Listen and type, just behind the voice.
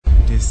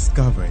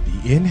discover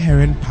the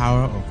inherent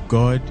power of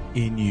God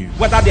in you.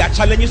 Whether there are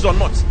challenges or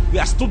not, we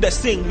are still the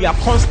same. We are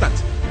constant.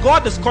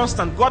 God is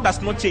constant. God does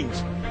not change.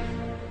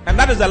 And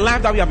that is the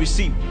life that we have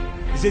received.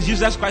 It says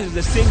Jesus Christ is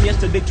the same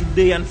yesterday,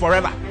 today, and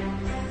forever.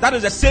 That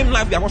is the same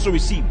life we have also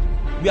received.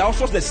 We are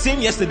also the same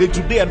yesterday,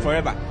 today, and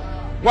forever.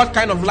 What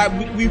kind of life?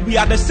 We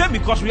are the same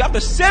because we have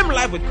the same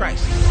life with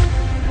Christ.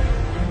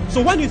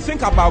 So when you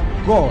think about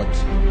God,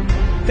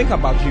 think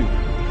about you.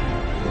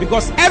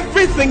 Because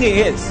everything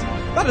He is,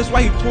 that is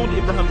why He told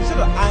Abraham, He said,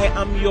 I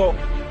am your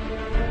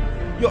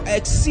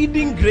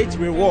exceeding great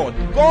reward.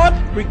 God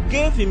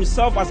gave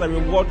Himself as a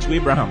reward to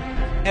Abraham.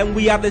 And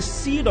we are the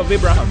seed of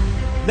Abraham.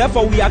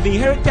 Therefore, we have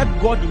inherited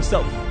God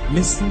Himself.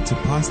 Listen to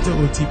Pastor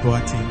O.T.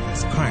 Boateng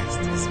as Christ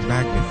is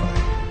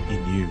magnified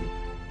in you.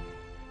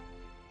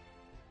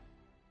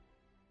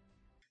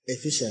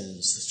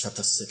 Ephesians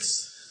chapter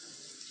 6.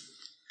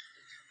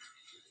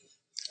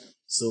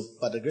 So,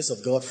 by the grace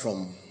of God,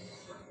 from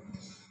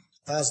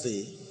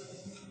Thursday,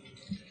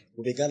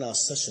 we began our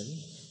session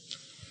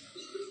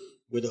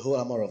with the whole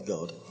armor of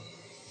God.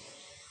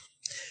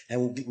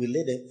 And we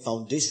laid a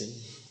foundation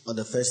on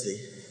the first day,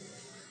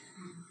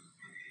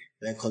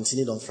 then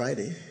continued on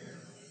Friday,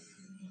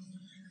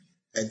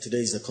 and today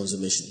is the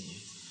consummation.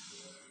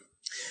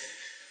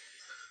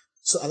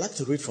 So I'd like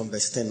to read from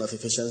verse 10 of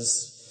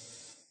Ephesians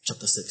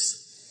chapter 6.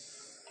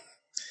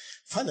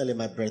 Finally,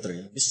 my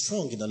brethren, be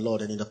strong in the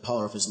Lord and in the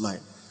power of His might.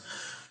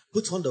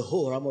 Put on the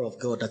whole armor of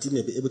God, that ye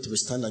may be able to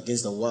withstand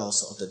against the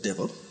wiles of the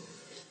devil.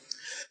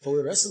 For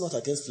we wrestle not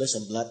against flesh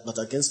and blood, but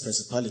against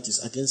principalities,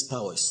 against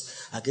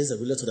powers, against the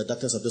rulers of the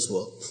darkness of this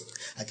world,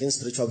 against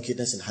spiritual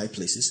wickedness in high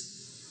places.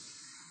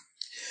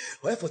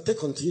 Wherefore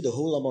take unto you the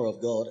whole armor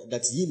of God,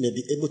 that ye may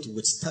be able to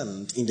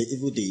withstand in the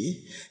evil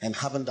day, and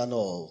having done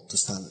all, to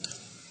stand.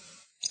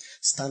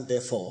 Stand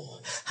therefore,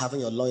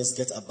 having your loins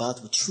girt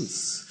about with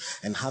truth,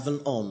 and having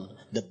on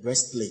the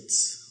breastplate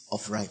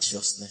of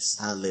righteousness.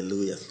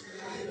 Hallelujah.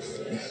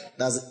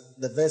 Does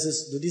the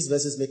verses, do these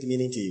verses make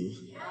meaning to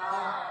you?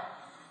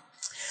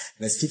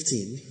 Verse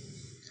 15.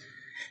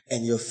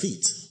 And your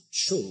feet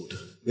showed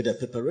with the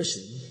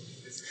preparation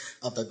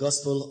of the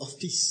gospel of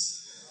peace.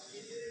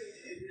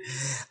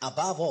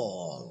 Above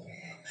all,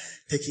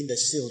 taking the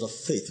shield of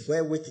faith,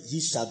 wherewith ye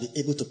shall be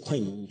able to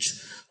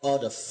quench all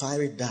the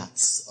fiery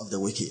darts of the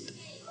wicked.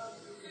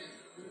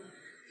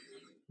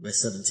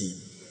 Verse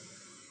 17.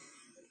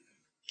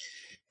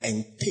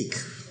 And take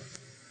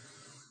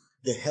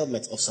the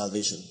helmet of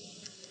salvation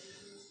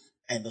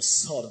and the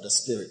sword of the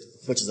Spirit,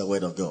 which is the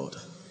word of God.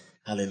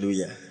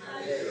 Hallelujah.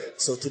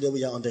 So today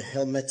we are on the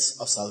helmet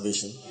of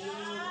salvation.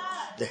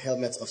 The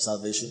helmet of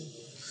salvation.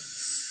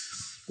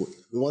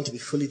 We want to be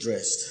fully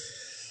dressed.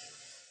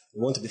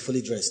 We want to be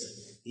fully dressed,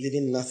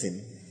 leaving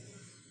nothing.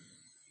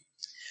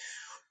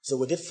 So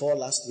we did 4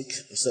 last week,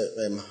 so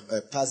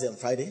Thursday and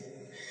Friday.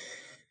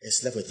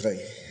 It's left with 3.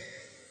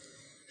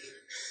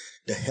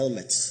 The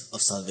helmet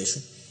of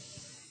salvation.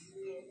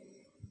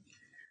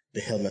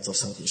 The helmet of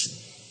salvation.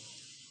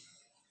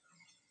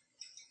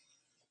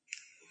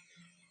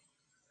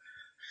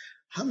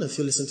 How many of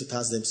you listened to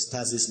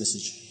Thursday's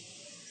message?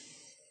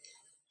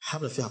 How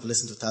many of you have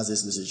listened to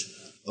Thursday's message?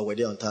 Or were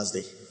they on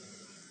Thursday?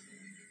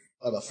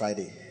 What about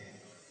Friday?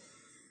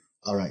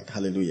 All right,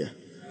 hallelujah.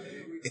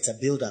 It's a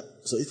build-up.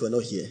 So if you're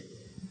not here,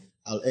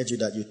 I'll urge you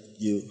that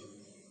you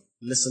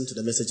listen to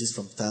the messages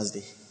from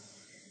Thursday.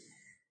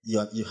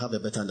 You have a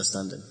better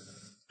understanding.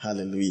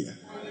 Hallelujah.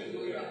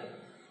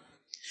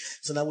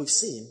 So now we've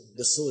seen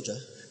the soldier.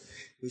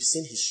 We've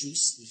seen his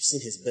shoes. We've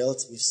seen his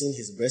belt. We've seen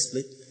his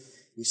breastplate.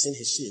 We've seen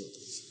his shield.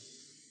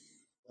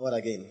 What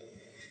again?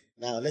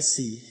 Now let's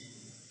see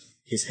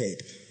his head.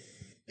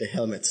 The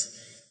helmet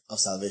of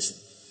salvation.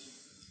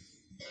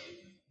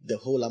 The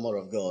whole armor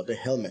of God. The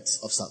helmet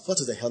of salvation. What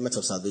is the helmet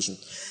of salvation?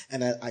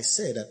 And I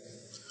say that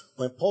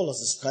when Paul was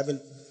describing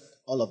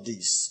all of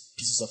these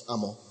pieces of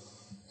armor,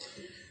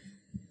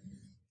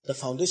 the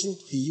foundation,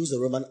 he used the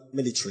Roman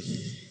military,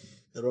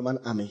 the Roman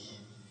army.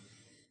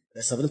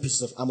 The 7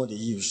 pieces of armor they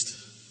used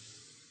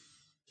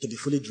to be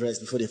fully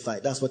dressed before they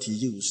fight. That's what he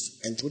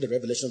used. And through the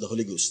revelation of the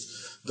Holy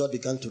Ghost, God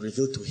began to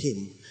reveal to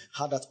him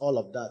how that all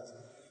of that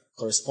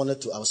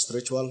corresponded to our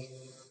spiritual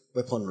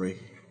weaponry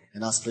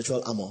and our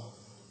spiritual armor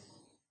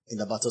in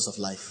the battles of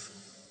life.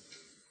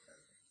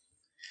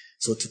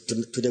 So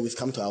today we've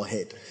come to our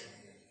head,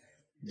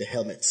 the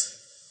helmet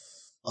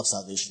of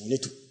salvation. We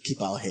need to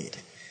keep our head,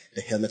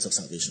 the helmet of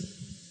salvation.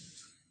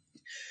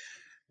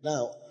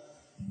 Now,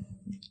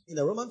 in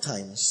the Roman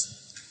times,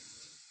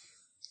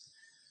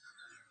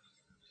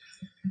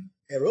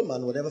 a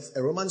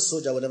Roman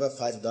soldier would never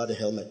fight without a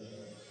helmet.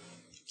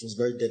 It was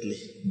very deadly.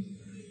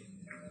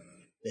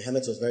 The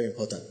helmet was very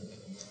important.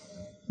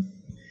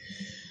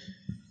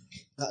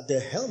 Now, the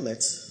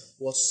helmet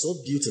was so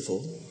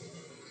beautiful.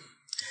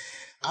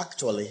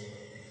 Actually,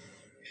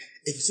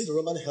 if you see the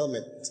Roman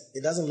helmet,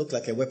 it doesn't look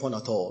like a weapon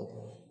at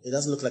all. It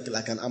doesn't look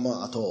like an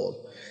armor at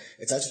all.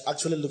 It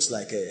actually looks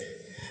like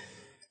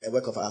a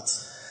work of art.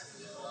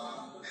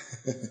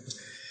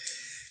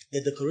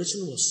 The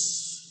decoration was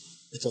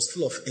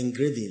full of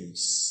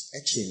engravings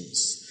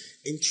etchings,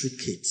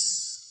 intricate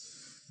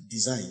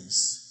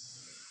designs,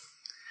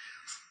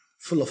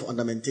 full of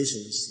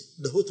ornamentations.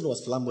 The whole thing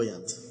was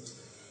flamboyant.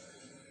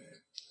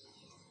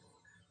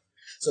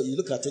 So you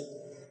look at it,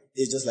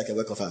 it's just like a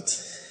work of art.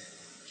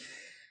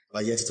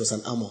 But yet it was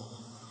an armor.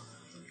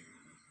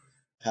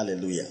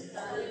 Hallelujah.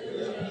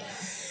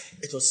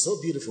 It was so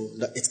beautiful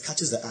that it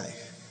catches the eye.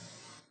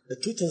 The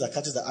two things that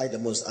catches the eye the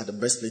most are the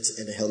breastplate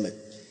and the helmet.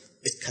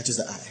 It catches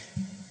the eye.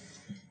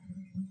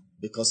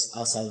 Because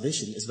our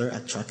salvation is very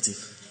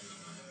attractive.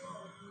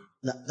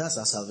 Now, that's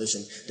our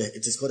salvation.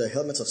 It is called the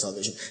helmet of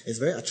salvation. It's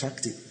very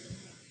attractive.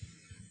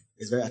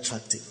 It's very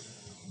attractive.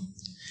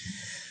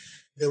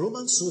 The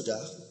Roman soldier,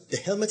 the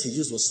helmet he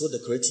used was so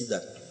decorative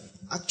that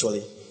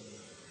actually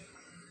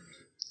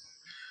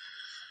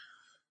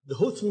the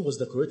whole thing was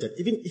decorated.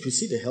 Even if you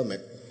see the helmet,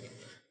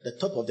 the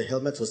top of the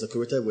helmet was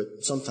decorated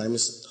with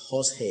sometimes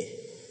horse hair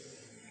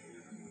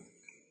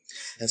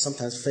and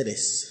sometimes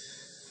feathers,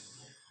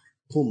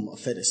 plume of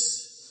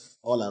feathers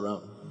all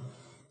around.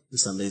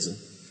 It's amazing.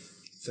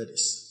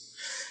 Feathers.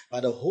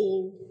 But the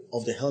whole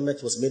of the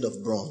helmet was made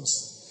of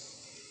bronze.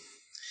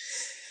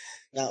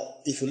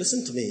 Now, if you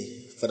listen to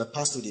me for the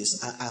past 2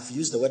 days, I've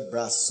used the word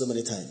brass so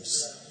many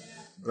times.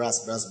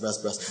 Brass, brass, brass,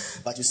 brass.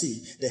 But you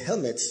see, the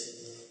helmet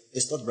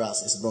is not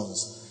brass, it's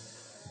bronze.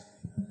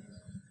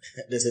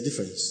 There's a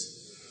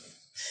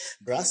difference.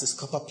 Brass is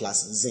copper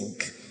plus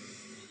zinc.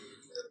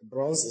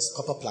 Bronze is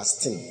copper plus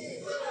tin.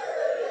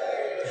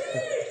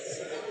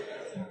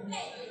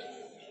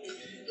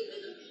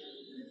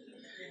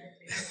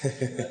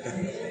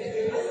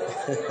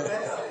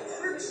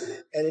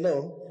 And you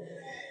know,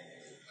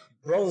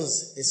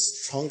 bronze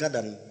is stronger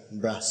than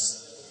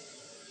brass.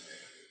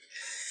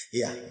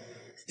 Yeah.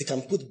 You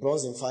can put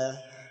bronze in fire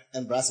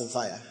and brass in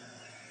fire.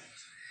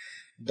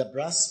 The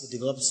brass will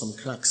develop some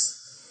cracks,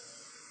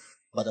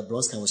 but the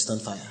bronze can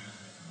withstand fire.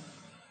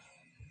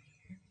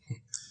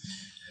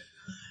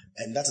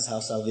 And that is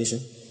how salvation.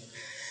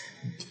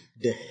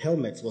 The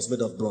helmet was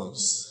made of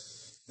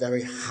bronze.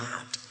 Very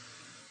hard.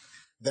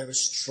 Very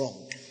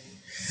strong.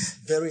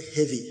 Very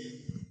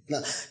heavy.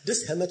 Now,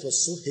 this helmet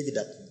was so heavy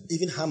that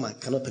even hammer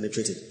cannot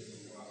penetrate it.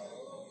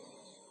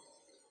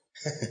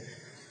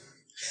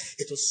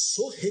 It was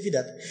so heavy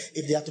that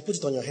if they had to put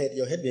it on your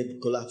head may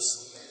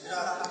collapse.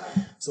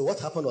 So what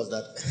happened was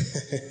that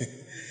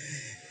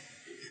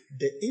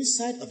the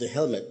inside of the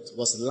helmet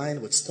was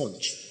lined with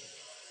sponge.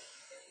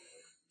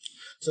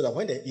 So that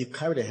when you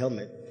carry the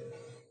helmet,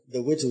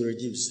 the weight will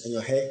reduce and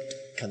your head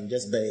can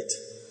just bear it.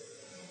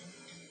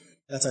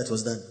 That's how it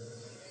was done.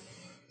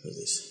 Like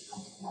this.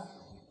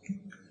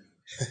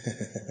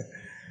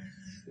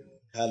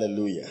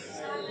 Hallelujah.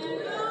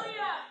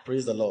 Hallelujah.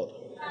 Praise the Lord.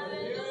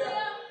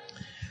 Hallelujah.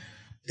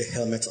 The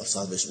helmet of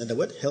salvation. And the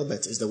word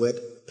helmet is the word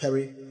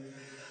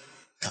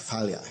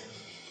perikaphalia.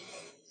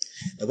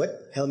 The word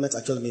helmet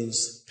actually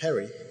means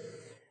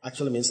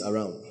actually means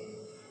around.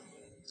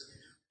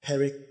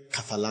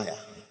 Perikaphalia,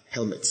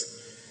 helmet.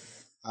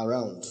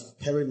 Around.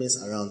 Peri means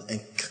around and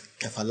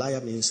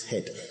kaphalia means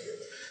head.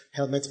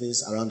 Helmet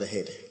means around the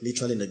head,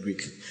 literally in the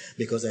Greek.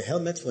 Because the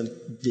helmet, when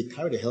they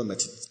carried the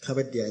helmet, it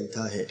covered their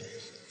entire head.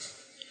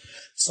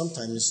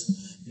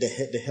 Sometimes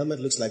the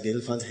helmet looks like the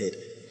elephant head.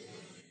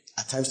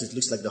 At times it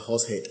looks like the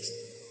horse head.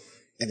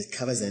 And it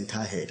covers the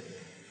entire head.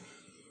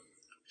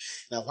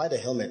 Now, why the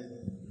helmet?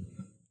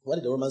 Why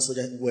did the Roman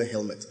soldier wear a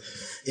helmet?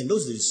 In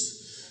those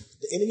days,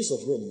 the enemies of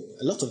Rome,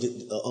 a lot of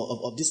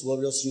these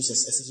warriors used a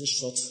certain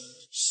short,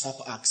 sharp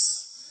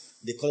axe.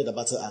 They call it a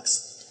battle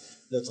axe.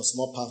 That was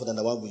more powerful than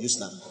the one we use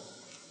now.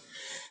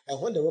 And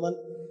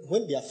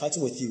when they are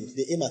fighting with you,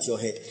 they aim at your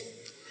head.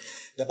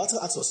 The battle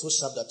axe was so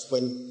sharp that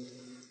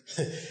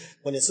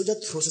when a soldier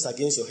throws it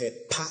against your head,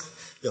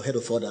 your head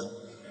will fall down.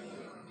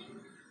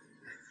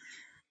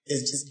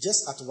 It's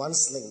just at one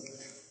sling,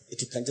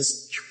 you can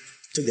just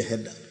take the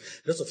head down.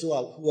 Those of you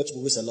who watch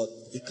movies a lot,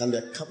 you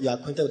are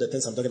acquainted with the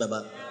things I'm talking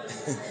about.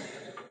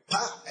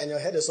 And your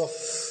head is off,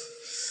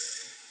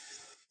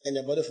 and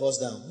your body falls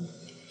down.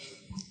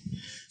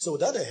 So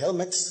without a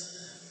helmet,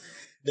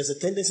 there's a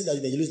tendency that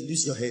you may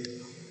lose your head.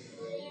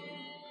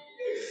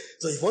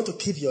 So if you want to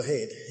keep your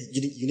head,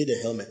 you need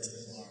a helmet.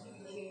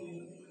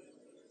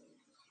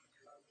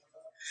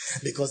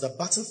 Because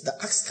the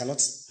axe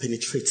cannot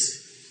penetrate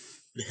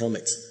the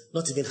helmet.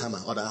 Not even hammer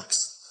or the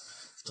axe.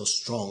 It was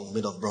strong,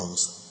 made of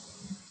bronze.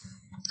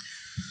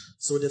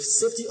 So the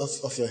safety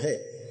of your head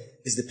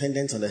is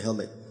dependent on the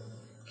helmet.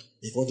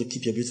 If you want to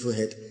keep your beautiful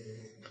head,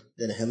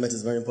 then the helmet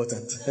is very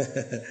important.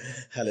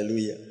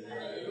 Hallelujah.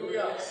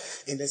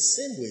 In the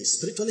same way,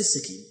 spiritually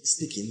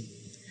speaking,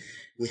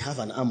 we have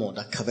an armor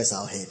that covers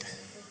our head.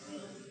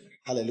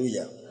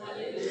 Hallelujah.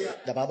 Hallelujah.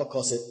 The Bible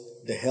calls it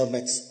the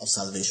helmet of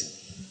salvation.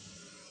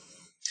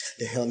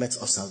 The helmet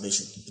of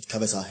salvation. It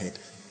covers our head.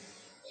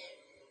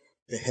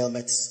 The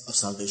helmet of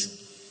salvation.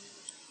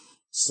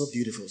 So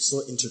beautiful,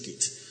 so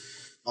intricate,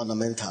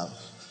 ornamental,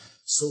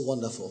 so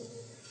wonderful.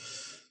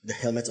 The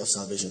helmet of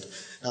salvation.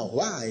 Now,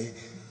 why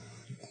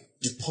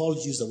did Paul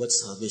use the word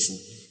salvation?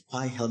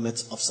 Why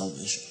helmet of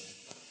salvation?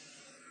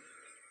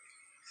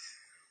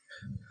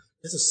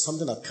 This is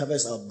something that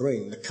covers our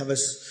brain, that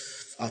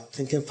covers our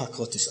thinking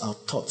faculties, our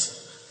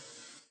thought.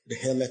 The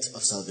helmet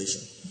of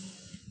salvation.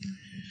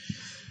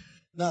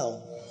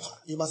 Now,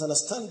 you must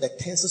understand the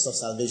tenses of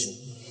salvation.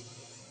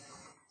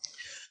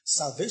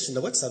 Salvation,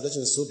 the word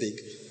salvation is so big.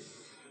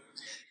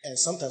 And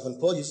sometimes when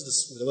Paul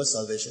uses the word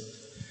salvation,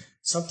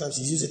 sometimes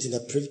he uses it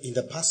in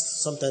the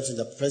past, sometimes in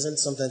the present,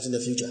 sometimes in the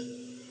future.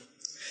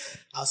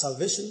 Our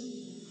salvation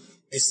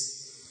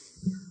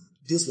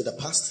deals with the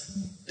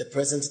past, the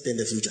present, then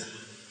the future.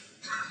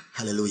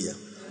 Hallelujah.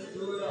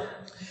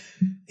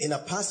 In the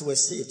past, we're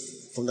saved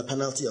from the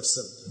penalty of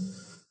sin.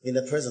 In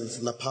the present,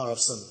 from the power of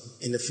sin.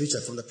 In the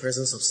future, from the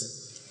presence of sin.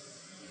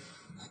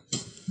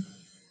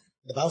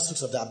 The Bible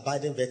speaks of the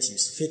abiding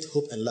virtues, faith,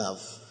 hope, and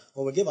love.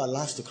 When we give our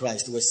lives to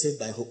Christ, we're saved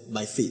by hope,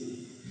 by faith.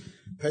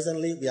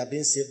 Presently, we are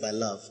being saved by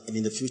love, and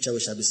in the future, we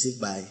shall be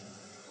saved by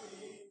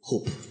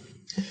hope.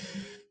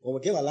 When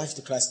we gave our lives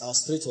to Christ, our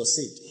spirit was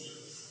saved.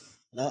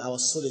 Now our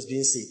soul is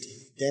being saved.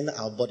 Then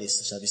our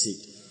bodies shall be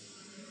saved.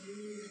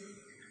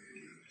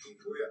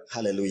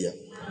 Hallelujah.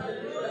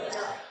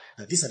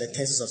 Now, these are the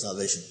tenses of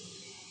salvation.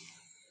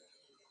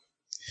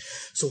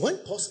 So when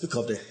Paul speaks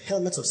of the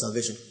helmet of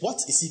salvation, what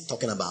is he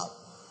talking about?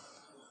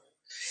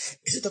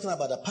 Is he talking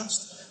about the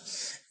past?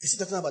 Is he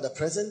talking about the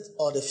present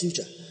or the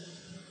future?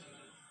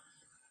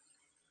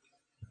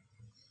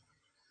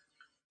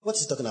 What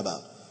is he talking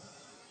about?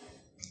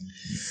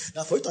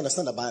 Now, for you to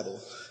understand the Bible,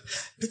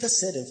 Peter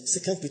said in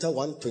 2 Peter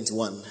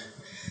 1:21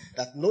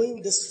 that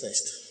knowing this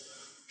first,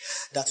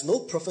 that no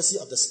prophecy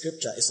of the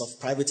scripture is of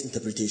private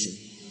interpretation.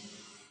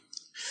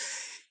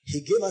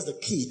 He gave us the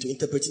key to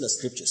interpreting the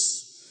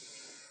scriptures.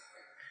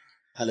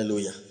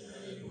 Hallelujah.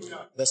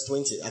 Verse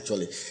 20,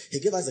 actually. He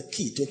gave us the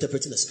key to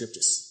interpreting the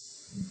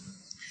scriptures.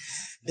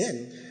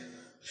 Then,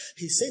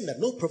 he's saying that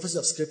no prophecy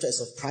of scripture is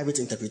of private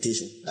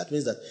interpretation. That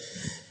means that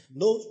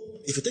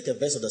if you take a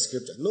verse of the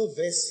scripture, no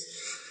verse,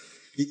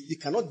 you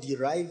cannot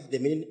derive the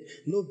meaning.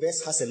 No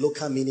verse has a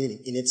local meaning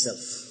in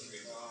itself.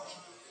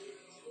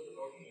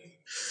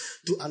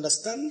 To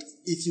understand,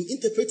 if you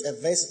interpret a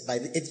verse by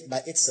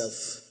itself,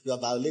 you are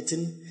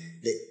violating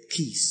the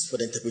keys for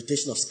the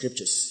interpretation of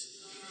scriptures.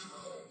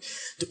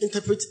 To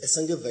interpret a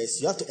single verse,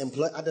 you have to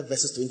employ other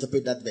verses to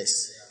interpret that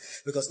verse.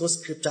 Because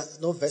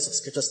no verse of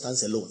scripture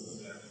stands alone.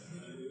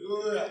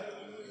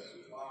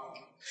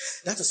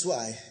 That is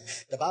why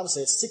the Bible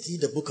says, seek ye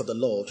the book of the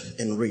Lord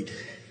and read.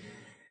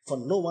 For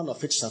no one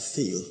of it shall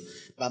fail.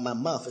 By my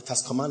mouth it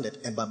has commanded,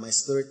 and by my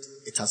spirit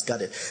it has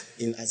guarded.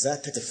 In Isaiah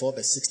 34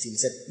 verse 16, it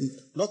said,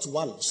 not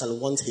one shall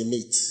want a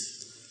mate.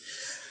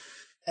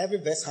 Every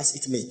verse has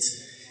its mate.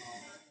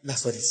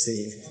 That's what it's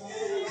saying.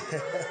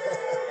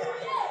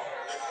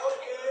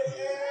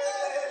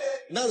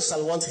 None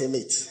shall want a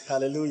mate.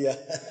 Hallelujah.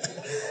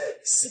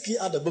 Seek ye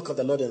out the book of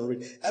the Lord and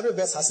read. Every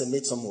verse has a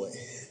mate somewhere.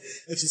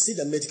 If you see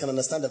the mate, you can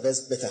understand the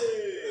verse better.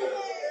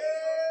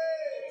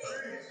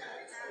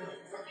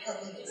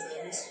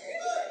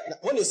 Now,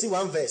 when you see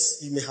one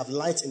verse, you may have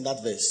light in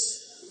that verse.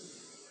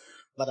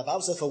 But the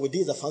Bible says, for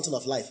within the fountain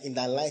of life, in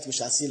thy light we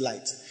shall see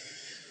light.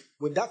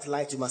 With that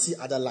light, you must see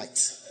other light.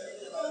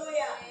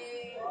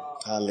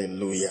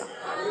 Hallelujah.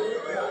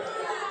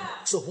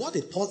 So what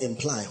did Paul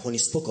imply when he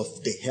spoke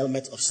of the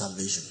helmet of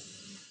salvation?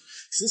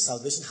 Since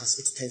salvation has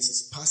its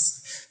tenses,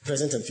 past,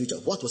 present, and future,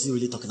 what was he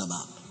really talking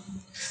about?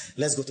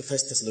 Let's go to 1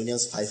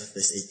 Thessalonians 5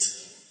 verse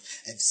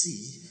 8 and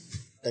see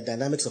the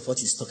dynamics of what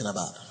he's talking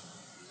about.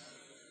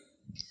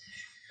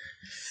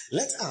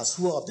 Let us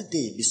who are of the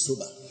day be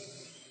sober,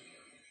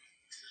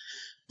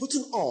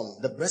 putting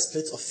on the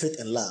breastplate of faith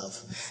and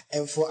love,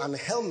 and for an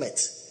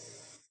helmet,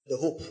 the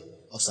hope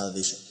of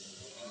salvation.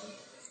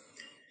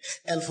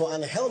 And for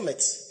an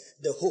helmet,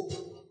 the hope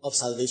of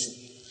salvation.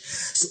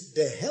 So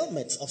the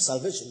helmet of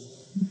salvation,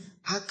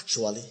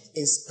 actually,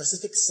 in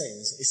specific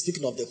sense, is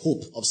speaking of the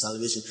hope of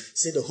salvation.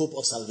 Say the hope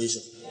of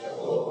salvation.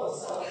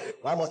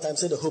 One more time,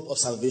 say the hope of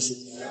salvation.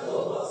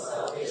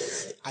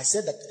 I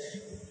said that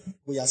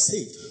we are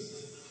saved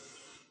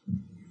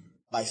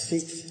by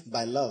faith,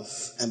 by love,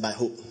 and by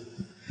hope.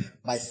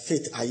 By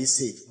faith are ye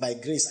saved. By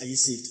grace are ye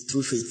saved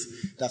through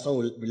faith. That's why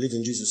we believe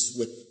in Jesus.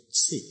 We're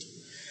saved.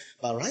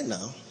 But right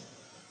now,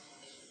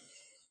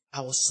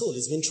 our soul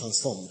is being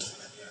transformed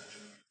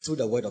through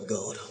the word of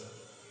God.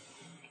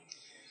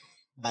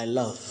 By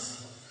love.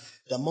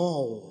 The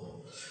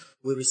more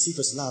we receive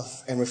His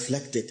love and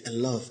reflect it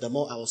and love, the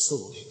more our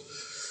soul.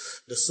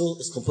 The soul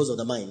is composed of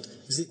the mind.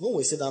 You see, when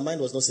we said our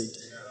mind was not saved,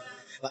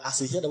 but as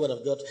we hear the word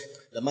of God,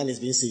 the mind is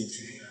being saved.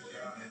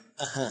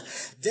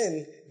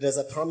 Then there's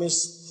a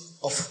promise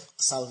of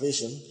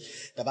salvation.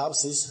 The Bible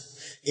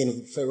says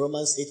in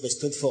Romans 8 verse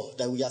 24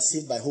 that we are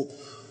saved by hope.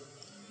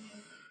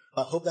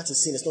 But hope that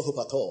is sin is not hope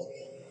at all.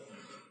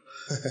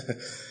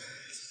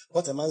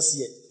 What a man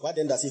seeth, why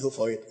then does he hope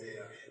for it?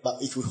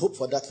 But if we hope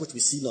for that which we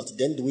see not,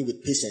 then do we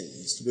with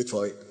patience wait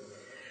for it.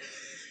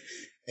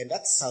 And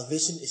that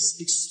salvation is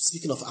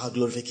speaking of our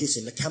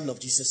glorification, the coming of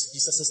Jesus.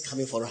 Jesus is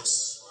coming for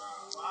us.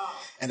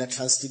 And the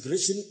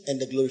transfiguration and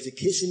the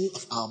glorification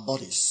of our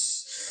bodies.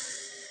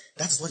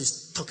 That's what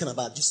he's talking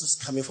about. Jesus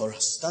coming for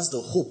us. That's the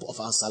hope of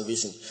our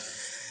salvation.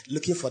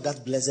 Looking for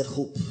that blessed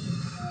hope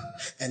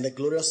and the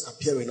glorious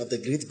appearing of the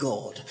great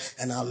God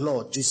and our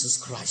Lord Jesus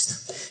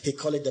Christ. He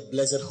called it the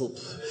blessed hope.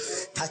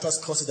 Titus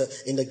calls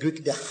it in the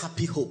Greek the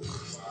happy hope.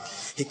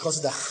 He calls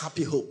it the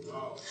happy hope.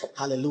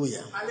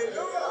 Hallelujah.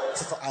 Hallelujah.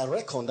 So for I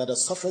reckon that the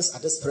sufferings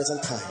at this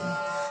present time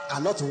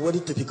are not worthy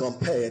to be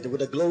compared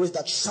with the glories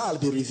that shall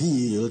be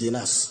revealed in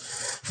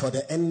us. For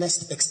the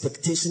earnest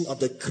expectation of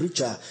the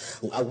creature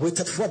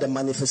awaited for the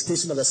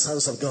manifestation of the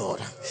sons of God.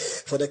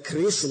 For the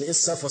creation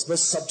itself was made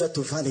subject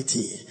to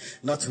vanity,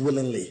 not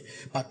willingly,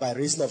 but by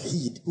reason of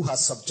He who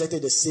has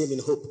subjected the same in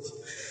hope.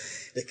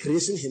 The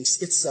creation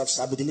itself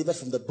shall be delivered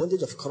from the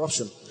bondage of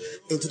corruption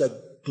into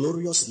the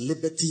glorious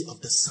liberty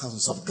of the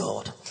sons of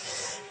God.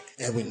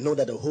 And we know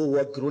that the whole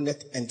world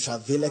groaneth and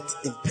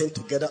travaileth in pain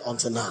together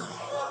until now.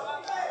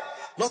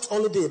 Not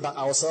only they, but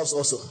ourselves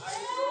also.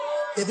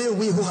 Even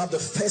we who have the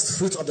first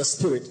fruit of the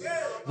Spirit,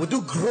 we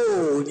do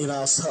groan in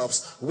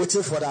ourselves,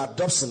 waiting for the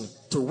adoption,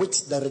 to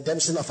wit the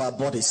redemption of our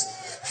bodies.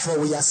 For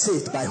we are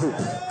saved by hope.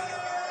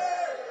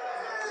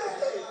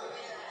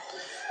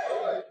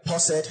 Paul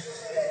said,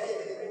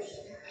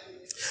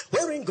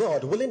 wherein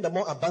God, willing the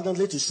more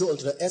abundantly to show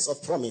unto the heirs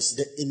of promise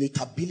the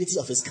immutability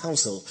of his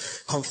counsel,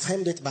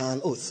 confirmed it by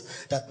an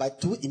oath, that by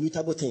two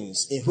immutable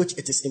things, in which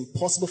it is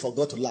impossible for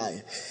God to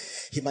lie,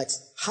 he might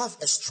have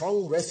a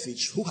strong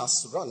refuge who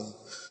has run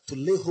to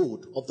lay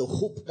hold of the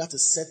hope that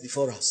is set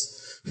before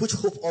us, which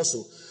hope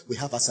also we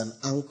have as an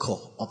anchor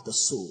of the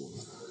soul.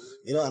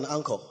 You know, an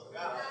anchor.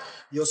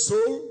 Your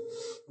soul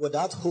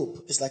without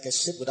hope is like a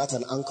ship without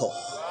an anchor.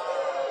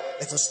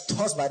 It was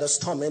tossed by the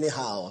storm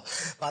anyhow.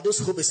 But this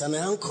hope is an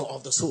anchor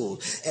of the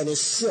soul, and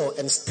is sure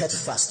and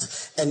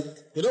steadfast. And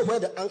you know where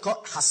the anchor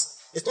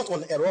it's not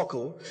on a rock.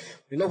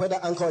 You know where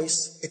the anchor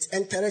is? It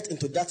entered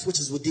into that which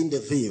is within the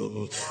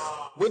veil.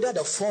 Whether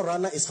the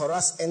forerunner is for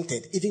us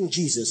entered, even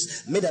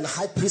Jesus, made an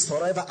high priest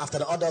forever after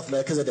the order of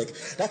Melchizedek.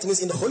 That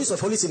means in the holiest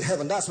of holies in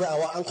heaven, that's where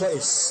our anchor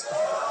is.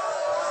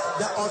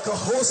 The anchor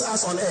holds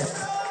us on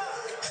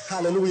earth.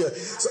 Hallelujah.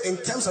 So in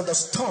terms of the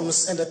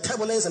storms and the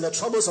turbulence and the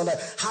troubles on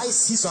the high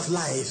seas of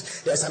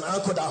life, there's an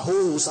anchor that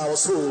holds our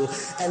soul,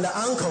 and the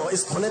anchor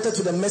is connected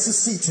to the mercy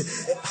seat.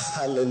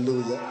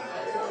 Hallelujah.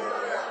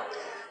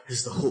 This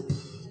is the hope.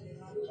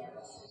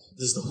 This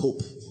is the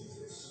hope.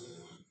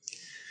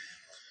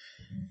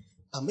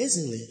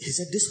 Amazingly, he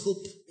said this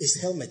hope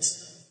is helmet.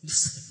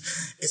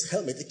 It's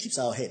helmet. It keeps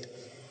our head.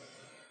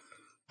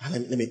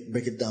 And let me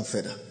break it down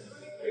further.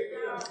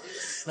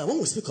 Now, when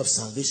we speak of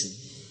salvation,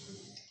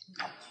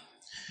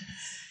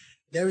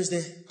 there is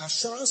the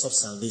assurance of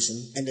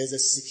salvation and there's the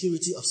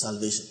security of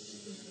salvation.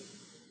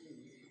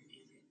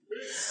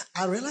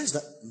 I realize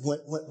that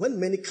when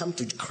many come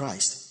to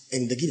Christ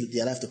and they give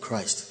their life to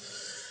Christ,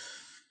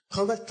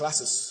 convert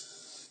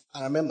classes,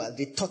 I remember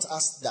they taught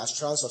us the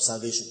assurance of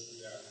salvation,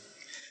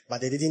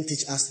 but they didn't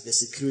teach us the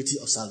security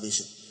of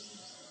salvation.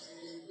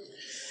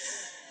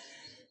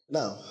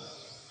 Now,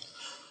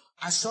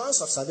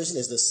 assurance of salvation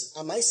is this: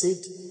 am I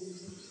saved?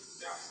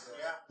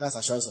 That's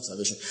assurance of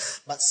salvation.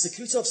 But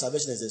security of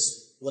salvation is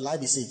this: will I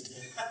be saved?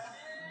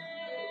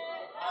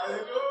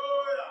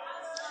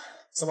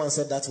 Someone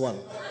said that one.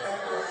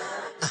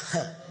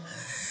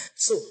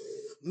 So,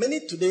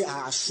 many today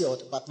are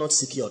assured but not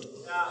secured.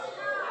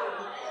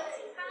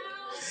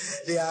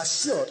 They are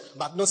assured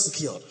but not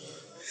secured.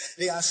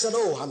 They are assured,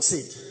 oh, I'm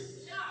saved.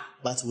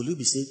 But will you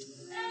be saved?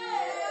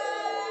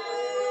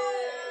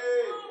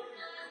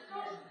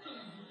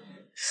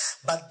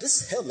 But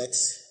this helmet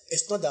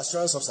is not the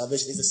assurance of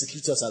salvation, it's the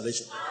security of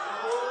salvation.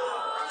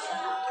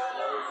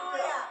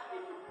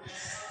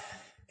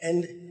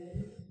 And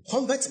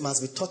converts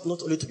must be taught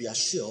not only to be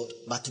assured,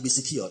 but to be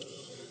secured.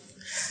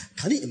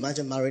 Can you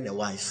imagine marrying a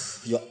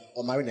wife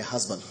or marrying a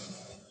husband,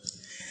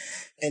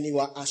 and you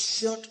are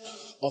assured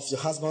of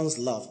your husband's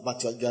love,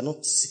 but you are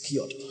not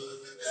secured?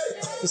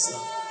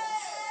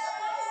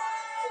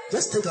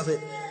 Just think of it.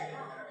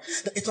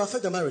 It will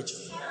affect the marriage.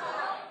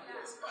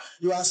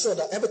 You are sure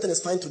that everything is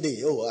fine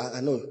today. Oh,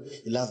 I know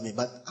you love me,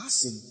 but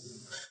ask him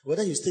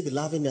whether you still be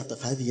loving me after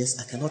 5 years.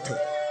 I cannot tell.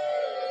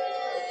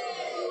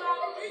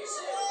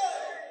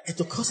 It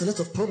will cause a lot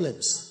of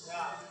problems.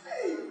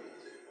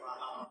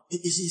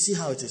 You see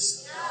how it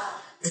is?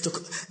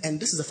 And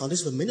this is the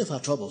foundation of many of our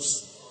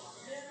troubles.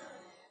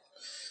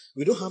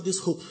 We don't have this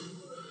hope,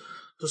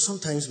 so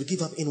sometimes we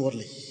give up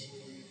inwardly.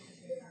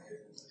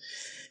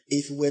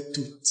 If we were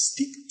to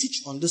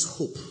teach on this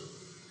hope,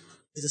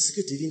 it's a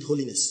secret in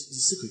holiness. It's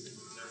a secret.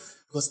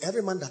 Because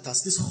every man that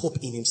has this hope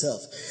in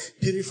himself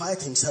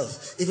purified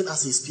himself, even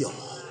as he is pure.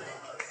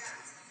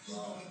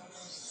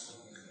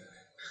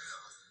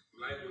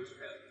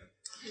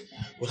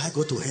 Will I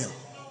go to hell?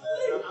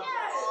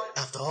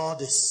 After all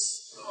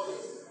this?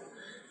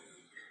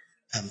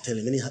 I'm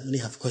telling you, many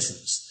have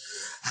questions.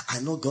 I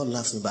know God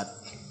loves me, but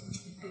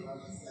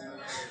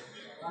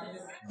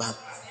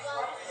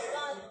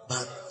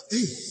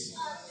hey.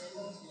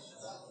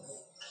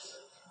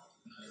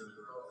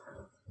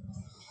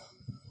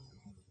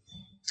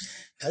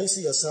 Can you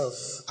see yourself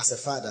as a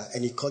father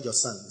and you call your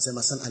son, say,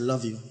 my son, I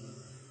love you.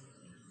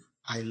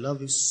 I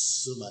love you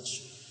so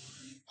much.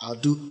 I'll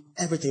do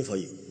everything for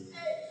you.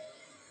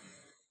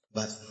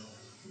 But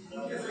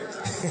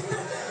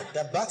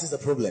the but is the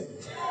problem.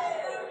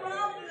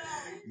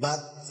 But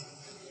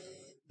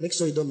make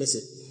sure you don't miss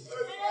it.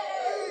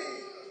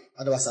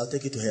 Otherwise, I'll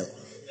take you to hell.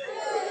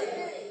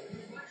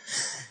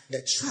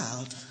 The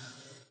child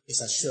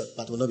is assured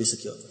but will not be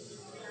secured.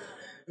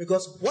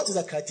 Because what is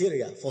the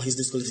criteria for his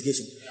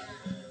disqualification?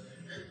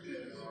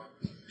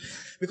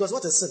 Because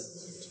what is sin?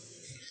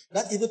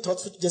 That evil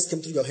thought which just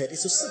came through your head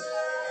is a sin.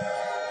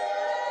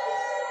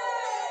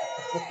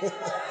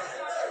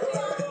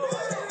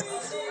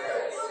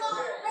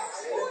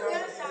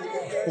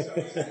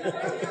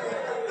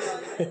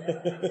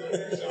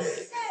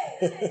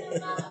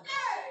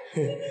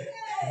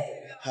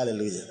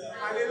 Hallelujah.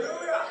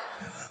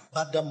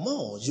 But the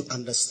more you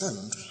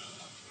understand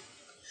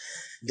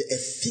the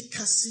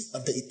efficacy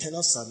of the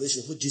eternal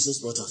salvation which Jesus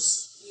brought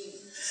us,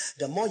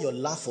 the more your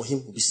love for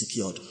him will be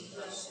secured.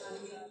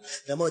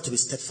 The more it will be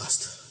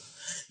steadfast.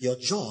 Your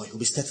joy will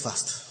be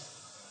steadfast.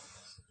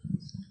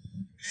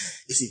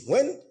 You see,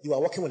 when you are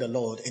walking with the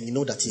Lord and you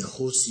know that he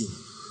holds you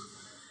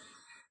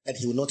and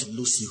he will not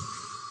lose you,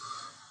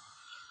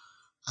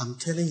 I'm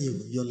telling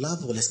you, your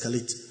love will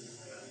escalate.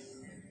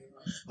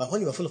 But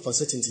when you are full of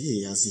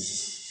uncertainty,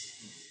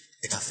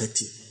 it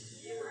affects you.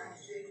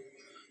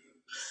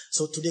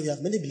 So today we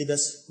have many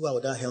believers who are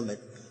without helmet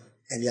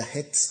and their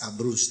heads are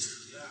bruised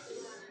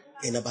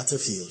in a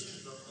battlefield.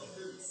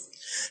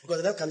 Because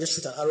the devil can just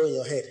shoot an arrow in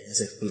your head and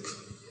say, look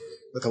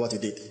at what you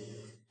did.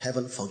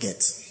 Heaven forget.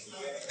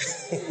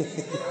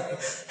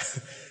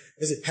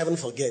 Is it heaven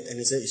forget? And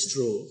he said, it's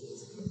true.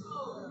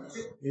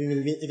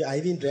 I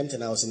even dreamt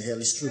and I was in hell.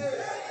 It's true.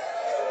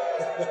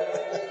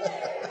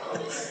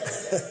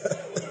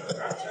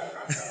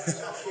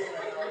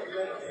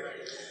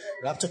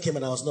 Rapture came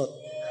and I was not.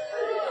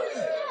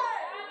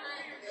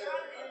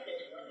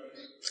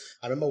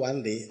 I remember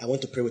one day I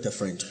went to pray with a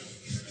friend.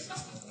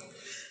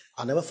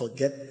 I'll never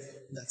forget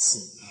that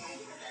scene.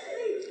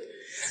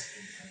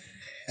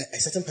 A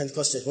certain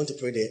Pentecost church went to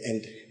pray there,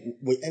 and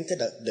we entered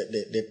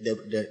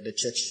the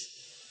church.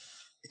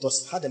 It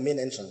had a main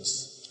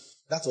entrance.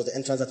 That was the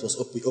entrance that was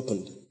we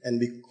opened, and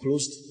we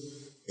closed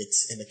it,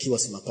 and the key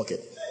was in my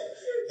pocket.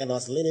 And I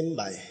was leaning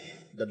by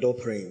the door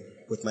praying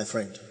with my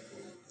friend.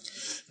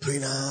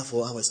 Praying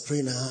for hours,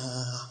 praying.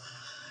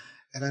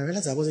 And I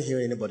realized I wasn't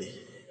hearing anybody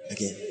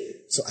again.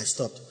 So I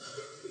stopped.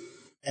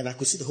 And I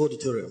could see the whole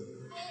auditorium.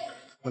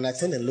 When I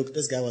turned and looked,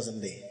 this guy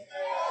wasn't there.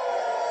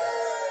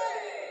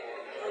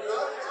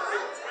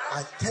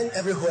 I turned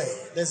everywhere.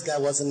 This guy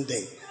wasn't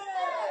there.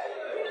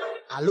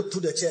 I looked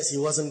through the chairs. He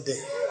wasn't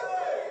there.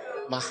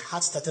 My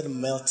heart started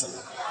melting.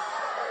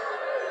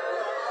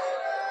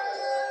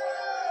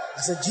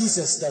 I said,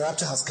 Jesus, the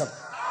rapture has come.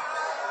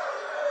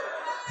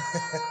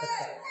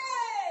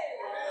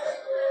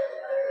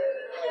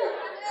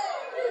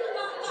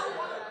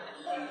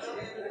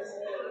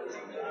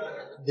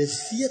 The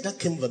fear that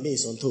came over me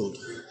is untold.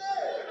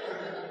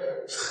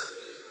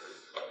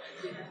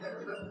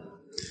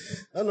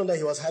 I know that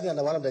he was hiding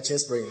under one of the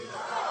chairs praying.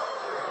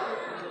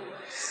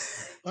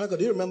 Oh God,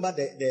 do you remember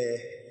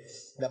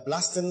the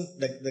blasting,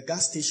 the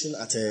gas station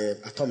at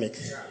Atomic?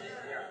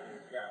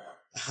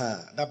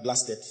 That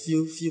blasted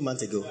few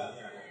months ago.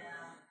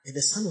 And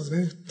the sun was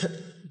very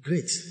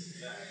great.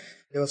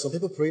 There were some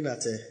people praying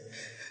at.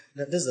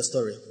 This is the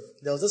story.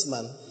 There was this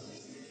man.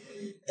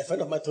 A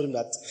friend of mine told him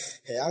that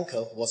her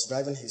uncle was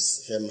driving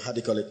his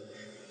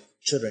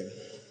children.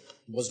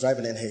 He was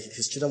driving and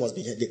his children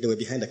they were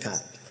behind the car,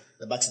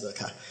 the back of the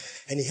car,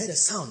 and he heard a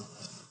sound,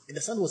 and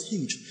the sound was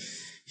huge.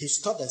 He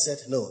stopped and said,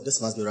 "No,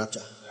 this must be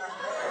rapture.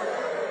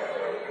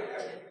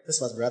 This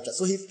must be rapture."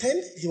 So he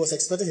turned. He was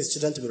expecting his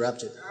children to be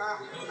raptured.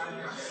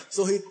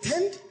 So he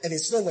turned, and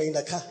his children were in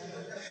the car.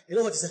 You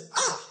know what he said?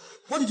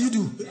 What did you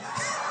do?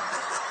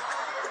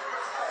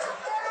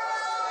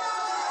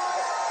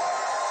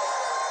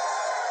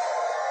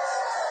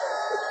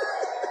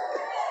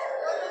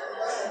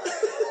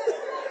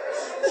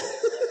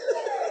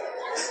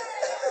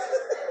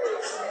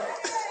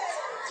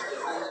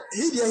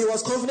 He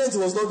was confident he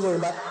was not going,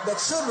 but the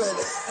children.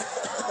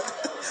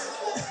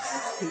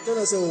 He told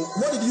us,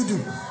 "What did you do?"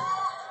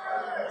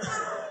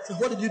 So,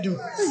 "What did you do?"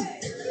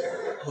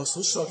 I was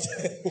so shocked.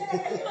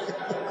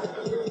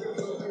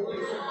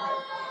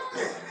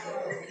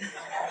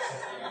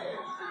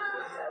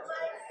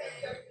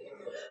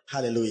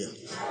 Hallelujah.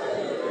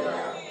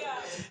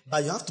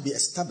 But you have to be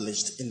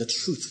established in the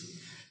truth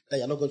that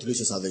you're not going to lose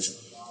your salvation.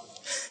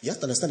 You have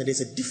to understand that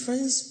there's a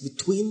difference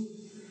between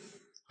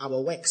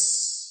our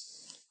works,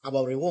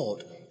 our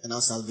reward, and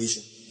our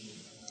salvation.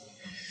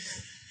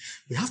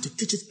 We have to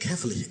teach it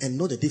carefully and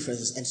know the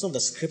differences. And some of the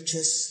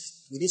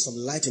scriptures, we need some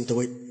light into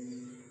it.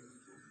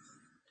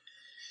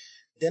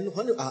 Then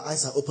when our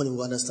eyes are open,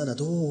 we understand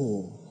that,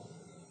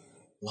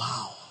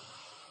 wow.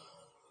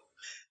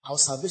 Our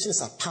salvation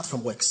is apart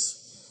from works.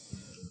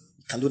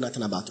 You can do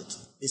nothing about it.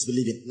 It's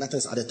believing. Nothing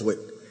is added to it.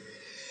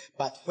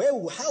 But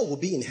how we'll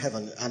be in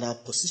heaven and our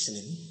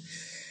positioning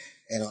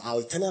and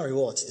our eternal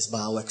reward is by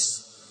our works.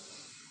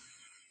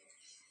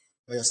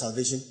 Where your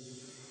salvation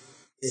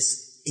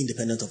is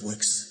independent of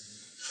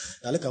works.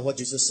 Now look at what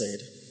Jesus said.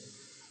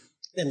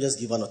 Let me just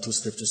give 1 or 2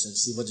 scriptures and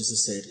see what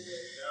Jesus said.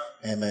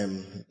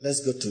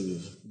 Let's go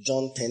to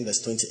John 10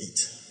 verse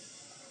 28.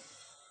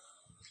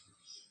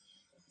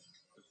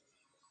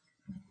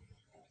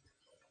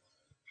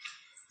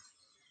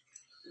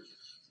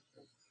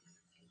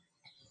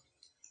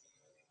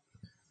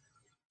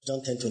 John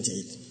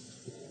 10:28.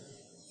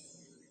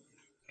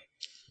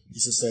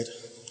 Jesus said,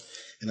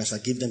 and I shall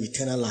give them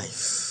eternal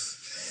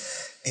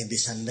life, and they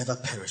shall never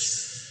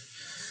perish.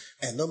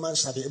 And no man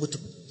shall be able to.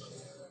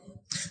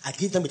 I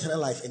give them eternal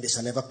life, and they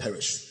shall never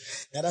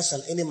perish. Neither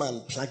shall any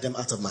man pluck them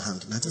out of my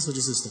hand. Now that's what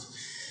Jesus said.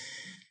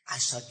 I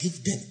shall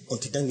give them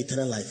unto them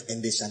eternal life,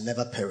 and they shall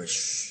never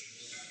perish.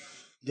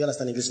 Do you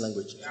understand English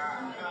language?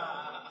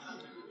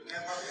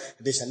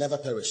 They shall never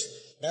perish.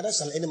 Neither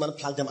shall any man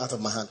pluck them out of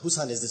my hand. Whose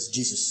hand is this?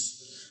 Jesus.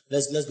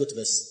 Let's go to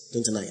verse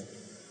 29.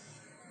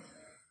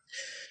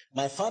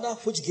 My Father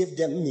which gave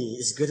them me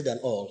is greater than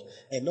all,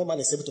 and no man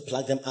is able to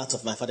pluck them out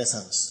of my Father's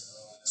hands.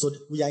 So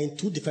we are in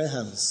 2 different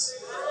hands.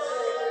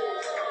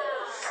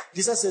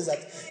 Jesus says that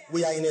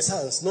we are in his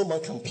hands, no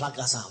man can pluck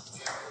us out.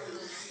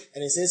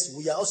 And he says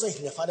we are also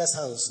in the Father's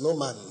hands, no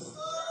man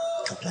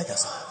can pluck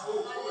us out.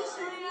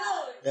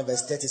 Then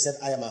verse 30 said,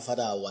 I and my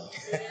Father are one.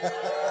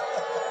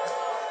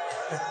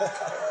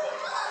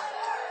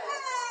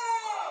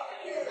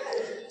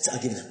 So I'll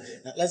give them.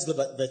 Now let's go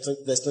back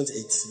verse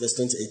 28. Verse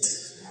 28.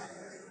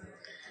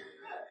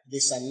 They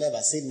shall never,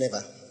 say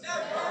never.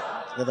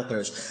 Never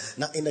perish.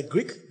 Now in the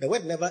Greek, the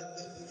word never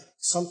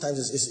sometimes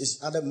is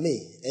either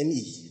me,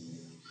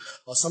 M-E,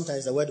 or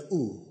sometimes the word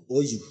u,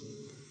 O-U.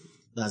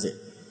 That's it.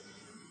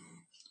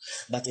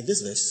 But in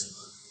this verse,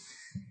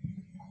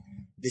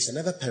 they shall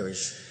never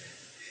perish.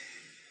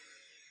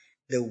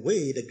 The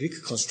way the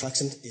Greek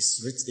construction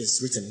is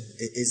written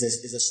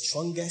is the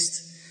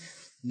strongest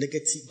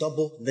negative,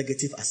 double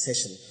negative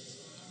assertion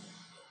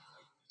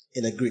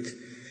in the Greek.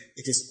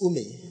 It is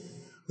umi,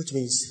 which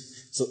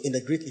means, so in the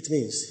Greek it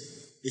means,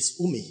 it's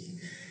umi.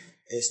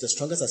 It's the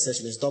strongest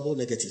assertion, it's double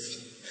negative.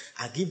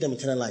 I give them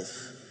eternal life,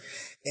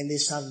 and they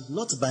shall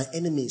not by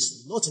any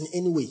means, not in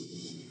any way,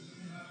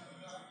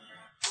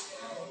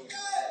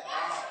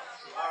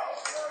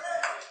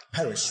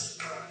 perish.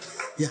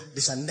 Yeah, they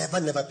shall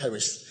never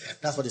perish.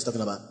 That's what he's talking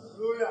about.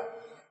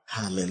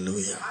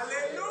 Hallelujah.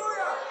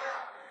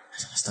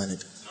 Understand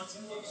it?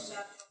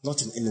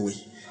 Not in any way.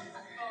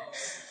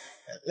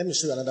 Let me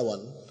show you another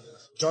one.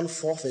 John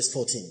 4 verse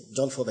 14.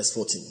 John 4 verse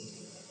 14.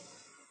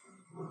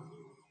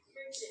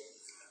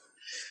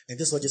 And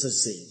this is what Jesus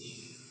is saying.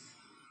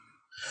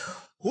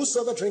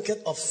 Whosoever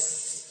drinketh of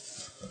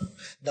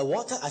the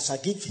water I shall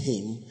give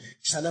him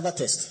shall never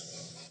thirst.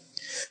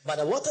 But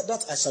the water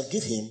that I shall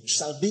give him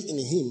shall be in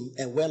him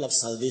a well of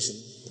salvation,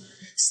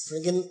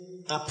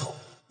 springing up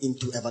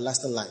into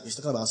everlasting life. He's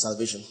talking about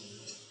salvation.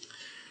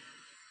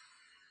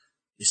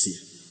 You see,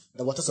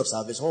 the waters of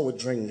salvation, when we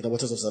drink the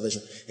waters of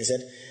salvation, he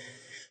said,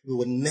 we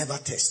will never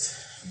thirst.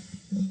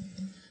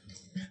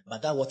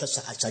 But that water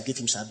I shall give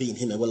him shall be in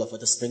him a well of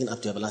water springing up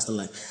to everlasting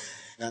life.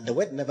 Now, the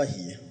word never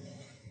here.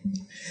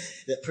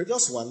 The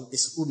previous one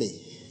is ume.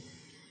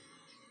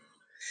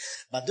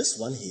 But this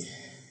one here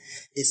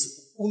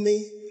is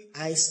ume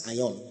ice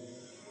ion.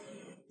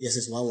 Yes,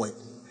 it's one word.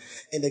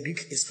 In the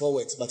Greek, it's 4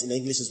 words, but in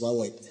English, it's 1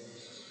 word.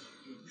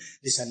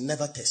 They shall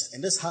never test.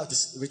 And that's how it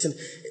is written.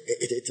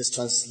 It is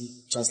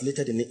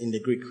translated in the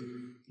Greek,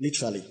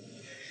 literally.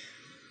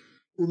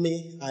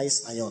 Ume,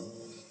 ice, ion.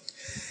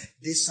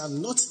 They shall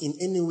not in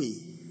any way,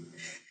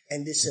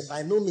 and they shall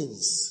by no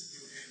means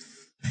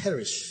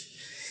perish,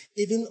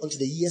 even unto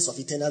the years of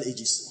eternal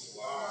ages.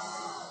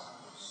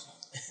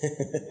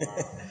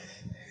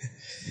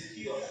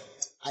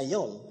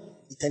 Ion,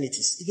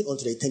 eternities, even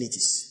unto the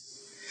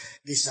eternities.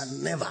 They shall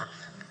never.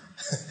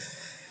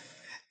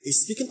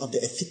 It's speaking of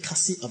the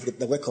efficacy of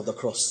the work of the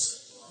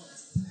cross.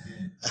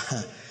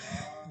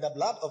 The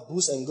blood of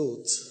bulls and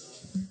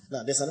goats.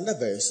 Now, there's another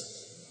verse.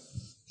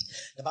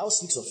 The Bible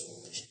speaks of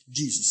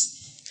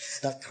Jesus,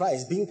 that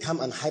Christ being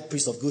come and high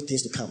priest of good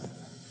things to come,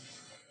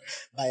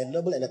 by a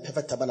noble and a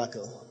perfect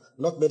tabernacle,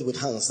 not made with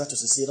hands, that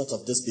is to say, not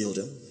of this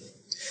building,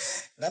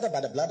 rather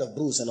by the blood of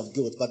bulls and of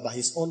goats, but by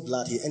his own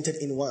blood he entered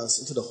in once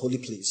into the holy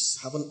place,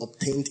 having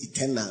obtained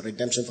eternal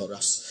redemption for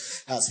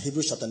us. As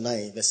Hebrews chapter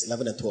 9, verse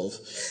 11 and 12.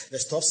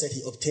 Verse 12 said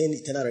he obtained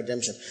eternal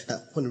redemption.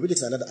 Now, when we read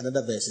it in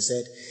another verse, he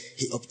said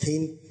he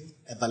obtained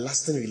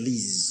everlasting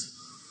release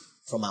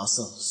from our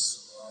sins.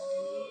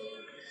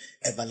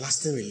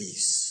 Everlasting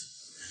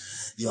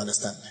release. Do you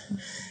understand?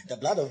 The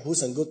blood of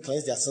bulls and goats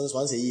cleanses their sins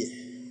once a year.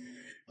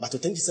 But to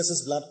think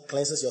Jesus' blood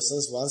cleanses your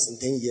sins once in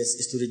 10 years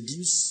is to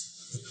reduce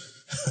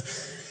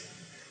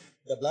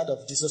the blood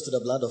of Jesus to the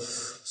blood of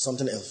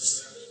something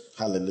else.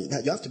 Hallelujah. Now,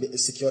 you have to be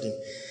secured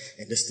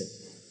in this thing.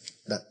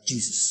 That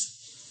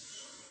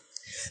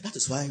Jesus. That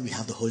is why we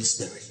have the Holy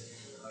Spirit.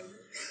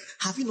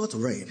 Have you not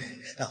read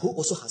that who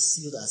also has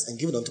sealed us and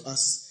given unto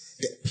us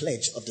the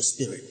pledge of the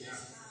Spirit.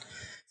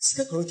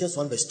 2 Corinthians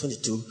 1 verse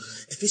 22,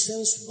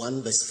 Ephesians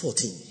 1 verse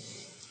 14.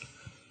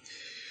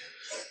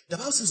 The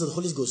Bible says of the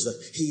Holy Ghost that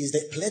He is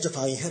the pledge of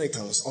our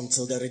inheritance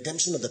until the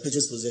redemption of the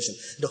pledge's possession.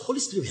 The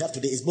Holy Spirit we have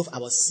today is both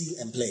our seal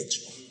and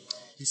pledge.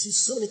 You see,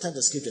 so many times in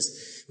the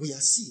scriptures, we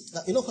are sealed.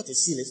 Now, you know what a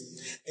seal is?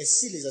 A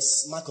seal is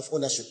a mark of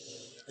ownership.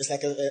 It's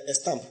like a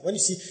stamp. When you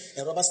see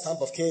a rubber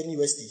stamp of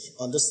KNUST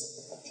on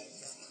this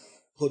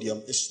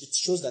podium, it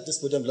shows that this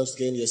podium belongs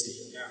to KNUST.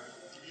 Yeah.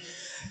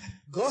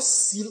 God's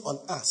seal on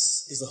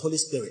us is the Holy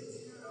Spirit.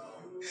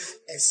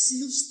 A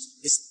seal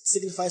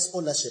signifies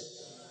ownership.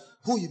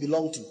 Who you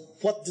belong to,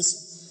 what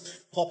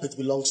this pulpit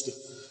belongs to,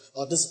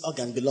 or this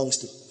organ belongs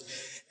to.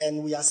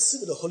 And we are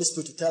sealed with the Holy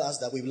Spirit to tell us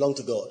that we belong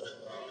to God.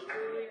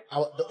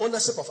 The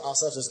ownership of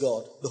ourselves is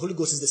God. The Holy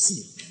Ghost is the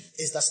seal.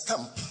 It's the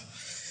stamp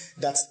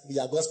that we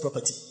are God's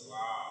property.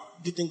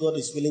 Do you think God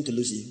is willing to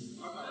lose you?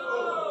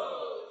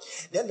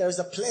 Then there is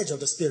a pledge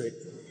of the Spirit.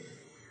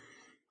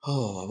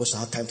 Oh, I wish I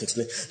had time to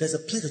explain. There's a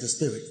pledge of the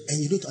Spirit,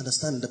 and you need to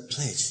understand the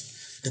pledge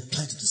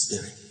of the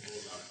Spirit.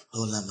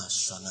 Oh, Lama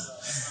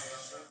Shana.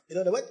 You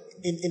know, the word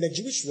in a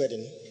Jewish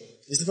wedding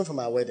is different from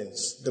our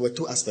weddings. There were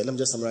two aspects. Let me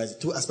just summarize it.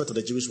 Two aspects of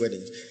the Jewish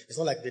wedding. It's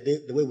not like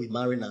the way we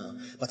marry now,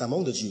 but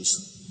among the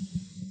Jews,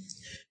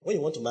 when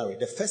you want to marry,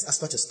 the first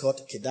aspect is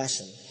called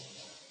Kedashin.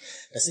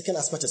 The second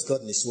aspect is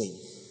called Nisuin.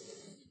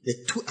 The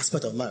two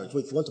aspects of marriage.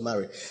 If you want to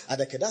marry, at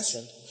the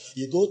Kedashin,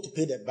 you go to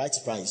pay the bride's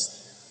price.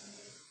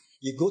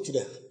 You go to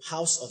the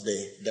house of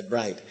the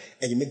bride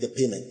and you make the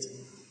payment.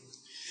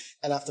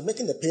 And after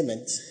making the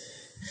payment,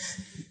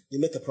 you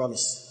make a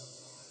promise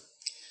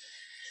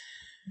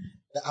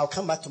that I'll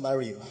come back to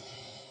marry you.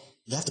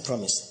 You have to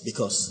promise,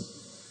 because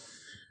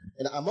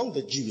among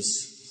the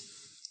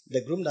Jews,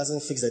 the groom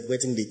doesn't fix the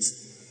wedding date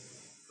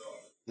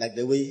like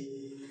the way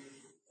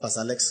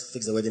Pastor Alex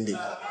fixed the wedding date.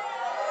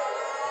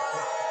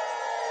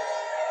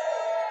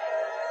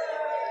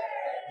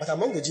 But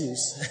among the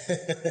Jews,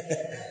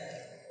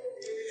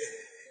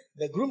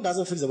 the groom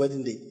doesn't fix the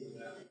wedding date.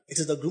 It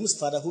is the groom's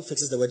father who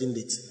fixes the wedding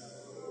date.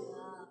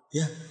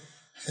 Yeah.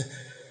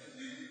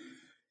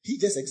 He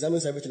just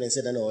examines everything and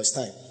said, no, it's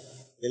time.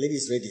 The lady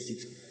is ready.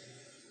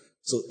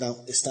 So now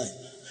it's time.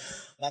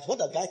 But what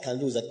the guy can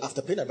do is that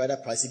after paying the bridal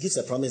price, he gives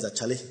a promise that,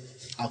 Charlie,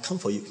 I'll come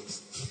for you.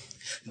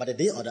 But the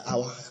day or the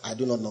hour, I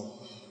do not know.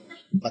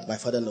 But my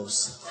father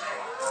knows.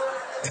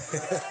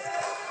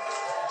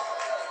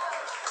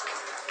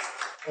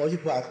 Oh, you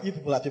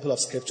people are people of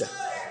scripture.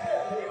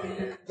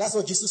 That's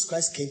what Jesus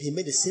Christ came. He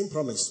made the same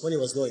promise when he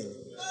was going.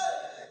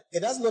 It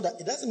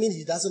doesn't mean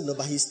he doesn't know,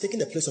 but he's taking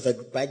the place of a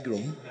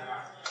bridegroom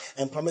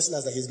and promising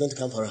us that he's going to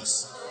come for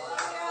us.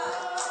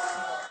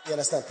 You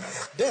understand?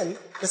 Then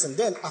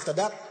after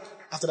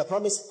the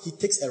promise, he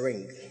takes a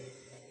ring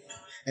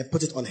and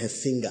put it on her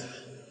finger.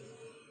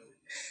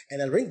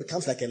 And the ring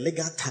becomes like a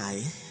legal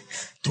tie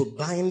to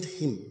bind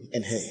him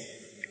and her.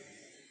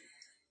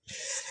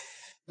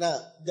 Now,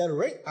 the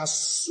ring, as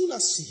soon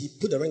as he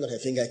put the ring on her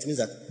finger, it means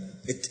that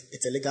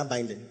it's a legal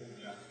binding.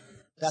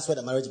 That's where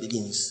the marriage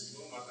begins.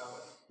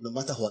 No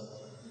matter what.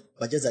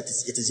 But just that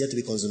it is yet to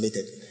be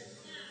consummated.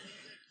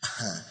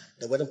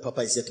 The wedding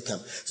proper is yet to come.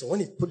 So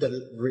when he put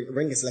the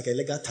ring, it's like a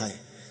legal tie,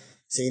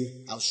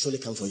 saying, I'll surely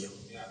come for you.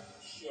 Yeah,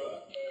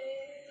 sure.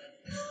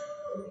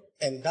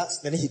 And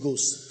then he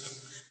goes.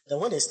 Then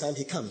when it's time,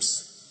 he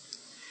comes.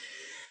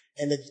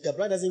 And the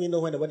bride doesn't even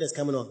know when the wedding is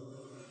coming on.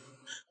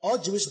 All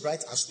Jewish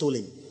brides are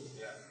stolen.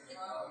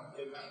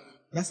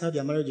 That's how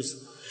their marriage is.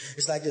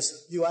 It's like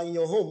this. You are in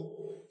your home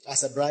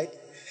as a bride.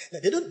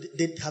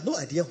 They have no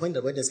idea when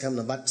the wedding is coming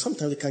on, but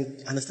sometimes they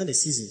can understand the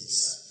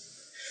seasons.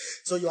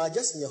 So you are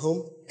just in your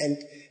home, and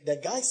the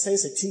guy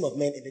sends a team of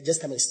men, and they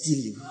just come and steal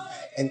you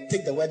and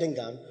take the wedding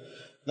gown.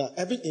 Now,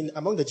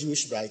 among the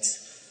Jewish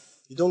brides,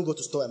 you don't go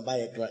to store and buy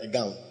a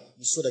gown.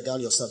 You sew the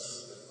gown yourself.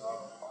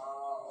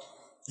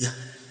 Yeah.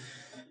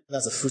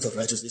 That's the fruit of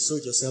righteousness. You sew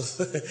it yourself.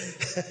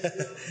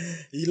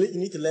 You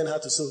need to learn how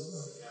to sew.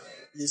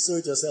 You sew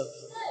it yourself.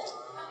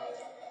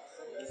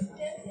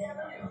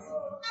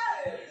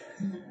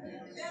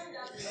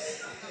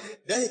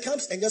 Then he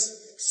comes and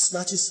just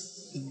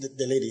snatches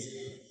the lady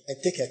and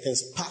take her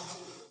things. Pop!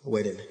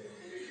 Wedding.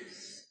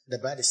 The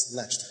bride is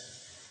snatched.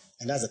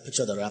 And that's a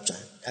picture of the rapture.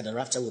 And the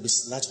rapture will be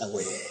snatched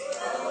away.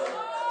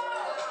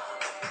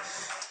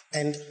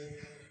 And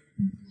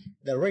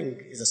the ring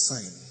is a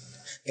sign.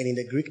 And in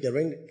the Greek, the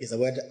ring is the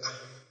word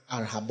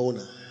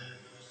arhabona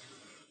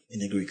in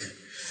the Greek.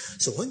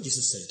 So when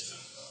Jesus said,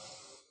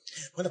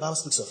 when the Bible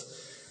speaks of,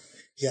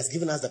 he has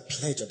given us the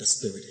pledge of the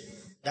Spirit.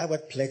 That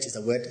word pledge is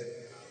the word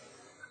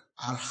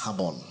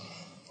arhabon,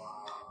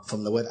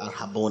 from the word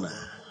arhabona.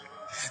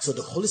 So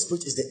the Holy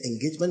Spirit is the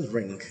engagement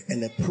ring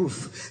and the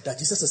proof that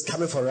Jesus is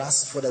coming for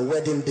us for the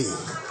wedding day.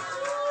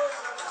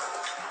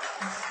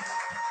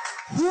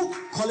 Who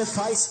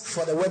qualifies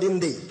for the wedding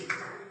day?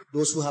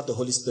 Those who have the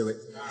Holy Spirit.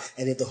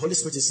 And if the Holy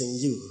Spirit is in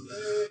you,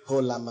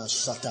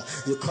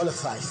 you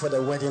qualify for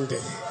the wedding day,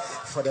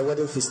 for the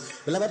wedding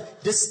feast. Beloved,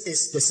 this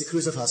is the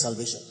secret of our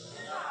salvation.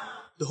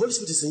 The Holy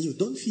Spirit is in you.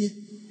 Don't fear.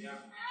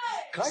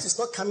 Christ is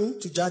not coming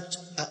to judge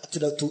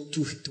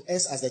to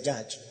us as the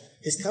judge.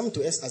 He's coming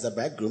to us as a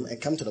bridegroom and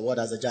come to the world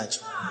as a judge.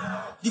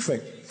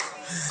 Different.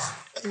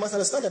 You must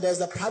understand that there's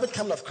the private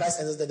coming of Christ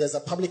and there's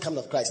a public coming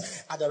of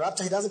Christ. At the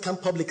rapture, he doesn't come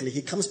publicly.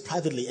 He comes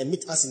privately and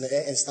meets us in the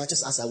air and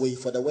snatches us away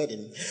for the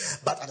wedding.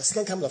 But at the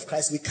second coming of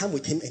Christ, we come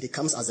with him and he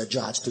comes as a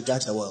judge to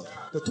judge the world.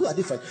 The two are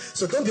different.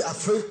 So don't be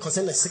afraid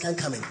concerning the second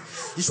coming.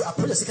 You should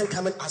approach the second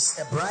coming as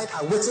a bride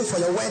waiting for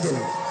your wedding.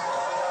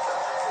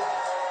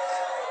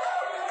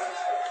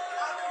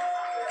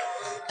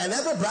 And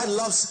every bride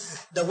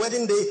loves the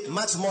wedding day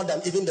much more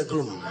than even the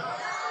groom.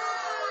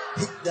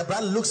 The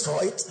bride looks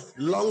for it,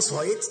 longs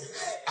for it,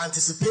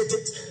 anticipates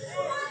it,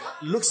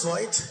 looks for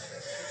it.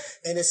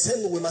 And the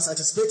same we must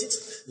anticipate it,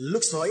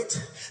 looks for it,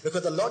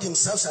 because the Lord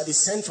himself shall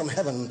descend from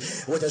heaven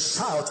with a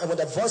shout and with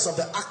the voice of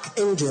the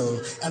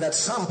archangel and the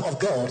trump of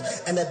God,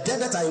 and the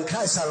dead that are in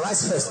Christ shall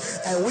rise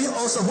first, and we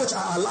also which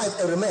are alive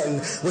and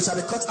remain, we shall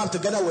be caught up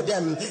together with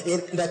them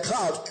in the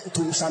cloud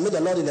to shall meet the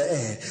Lord in the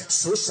air.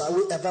 So shall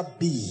we ever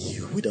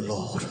be with the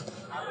Lord.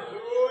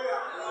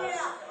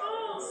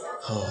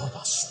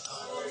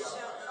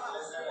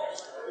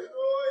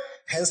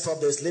 Henceforth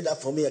there is laid up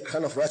for me a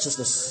crown of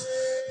righteousness,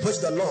 which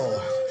the Lord,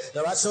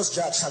 the righteous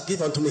judge, shall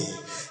give unto me,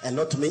 and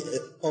not to me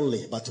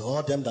only, but to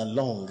all them that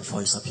long for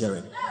his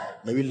appearing.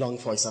 May we long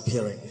for his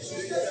appearing.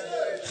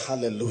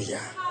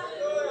 Hallelujah.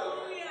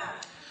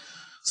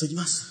 So you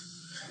must,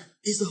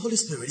 it's the Holy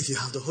Spirit. If you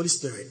have the Holy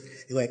Spirit,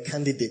 you are a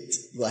candidate,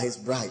 you are his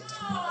bride.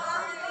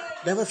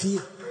 Never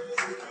fear.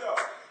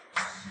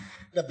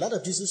 The blood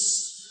of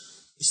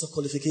Jesus is a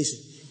qualification.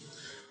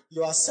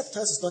 Your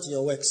acceptance is not in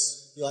your works.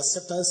 Your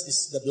acceptance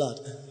is the blood.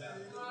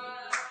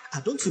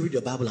 Don't you read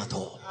your Bible at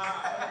all?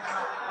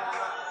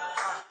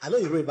 I know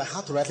you read, but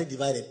how to rightly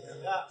divide it?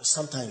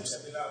 Sometimes.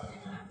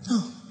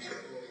 No.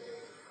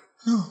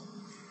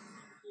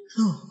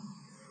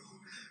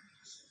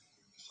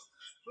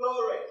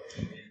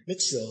 Make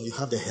sure you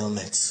have the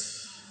helmet.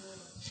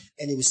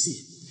 And you will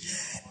see.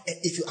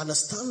 If you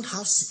understand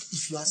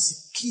if you are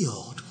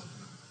secured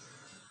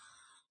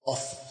of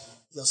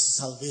your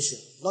salvation,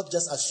 not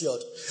just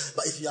assured,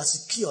 but if you are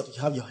secured, you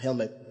have your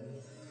helmet,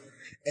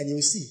 and you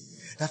will see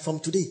that from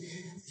today,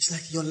 it's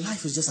like your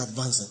life is just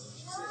advancing.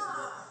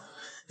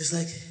 It's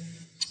like,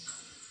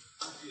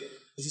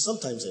 you see,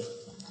 sometimes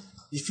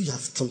if you have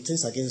some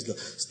things against God,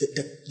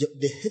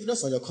 the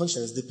heaviness on your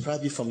conscience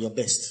deprive you from your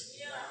best.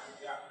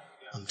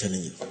 I'm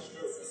telling you.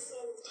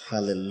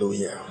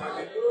 Hallelujah.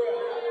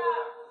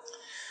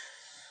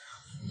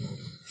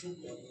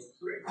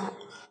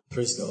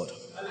 Praise God.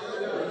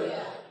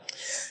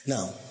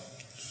 Now,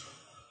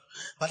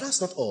 but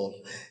that's not all.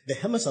 The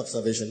helmet of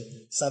salvation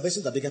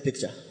is the bigger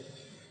picture.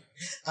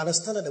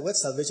 Understand that the word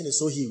salvation is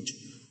so huge.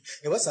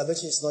 The word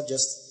salvation is not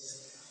just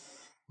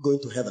going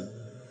to heaven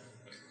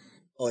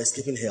or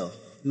escaping hell.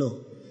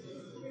 No.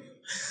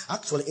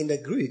 Actually, in the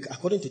Greek,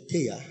 according to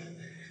Thea,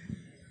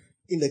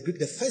 in the Greek,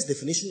 the first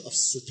definition of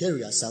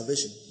soteria,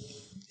 salvation,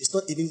 is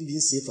not even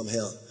being saved from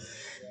hell.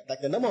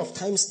 Like the number of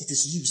times it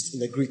is used in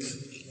the Greek,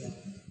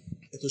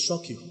 it will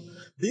shock you.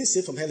 Being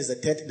saved from hell is the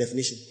third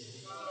definition.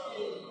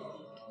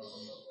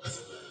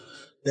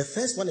 The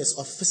first one is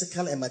of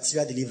physical and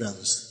material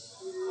deliverance.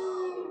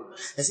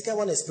 The second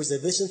one is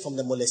preservation from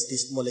the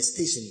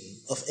molestation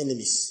of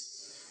enemies.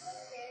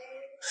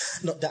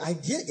 Now, the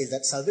idea is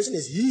that salvation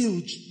is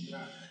huge.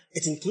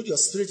 It includes your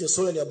spirit, your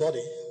soul, and your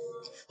body.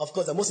 Of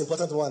course, the most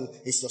important one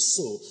is your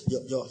soul,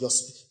 your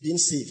being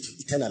saved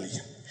eternally.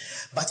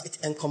 But it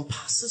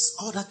encompasses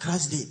all that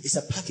Christ did. It's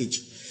a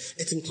package.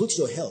 It includes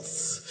your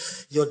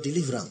health, your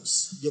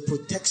deliverance, your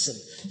protection,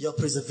 your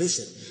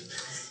preservation.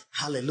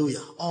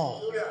 Hallelujah.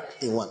 All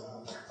in one.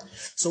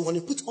 So when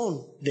you put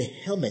on the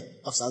helmet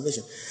of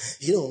salvation,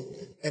 you know,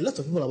 a lot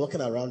of people are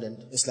walking around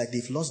and it's like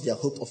they've lost their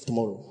hope of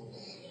tomorrow.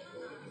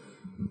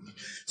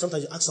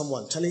 Sometimes you ask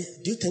someone, Charlie,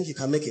 do you think you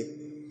can make it?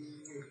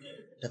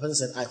 The person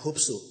said, I hope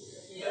so.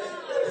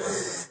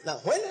 Now,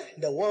 when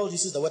the world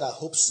uses the word I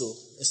hope so,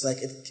 it's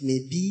like it may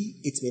be,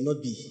 it may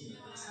not be.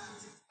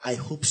 I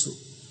hope so.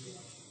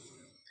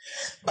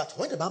 But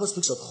when the Bible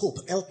speaks of hope,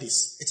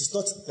 elpis, it is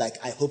not like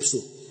I hope so.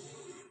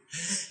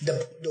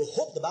 The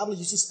hope the Bible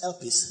uses,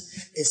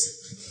 elpis,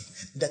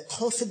 is the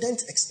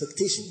confident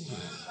expectation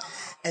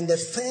and the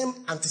firm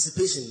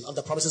anticipation of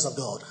the promises of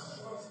God.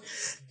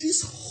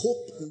 This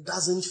hope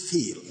doesn't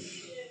fail.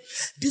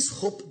 This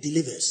hope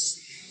delivers.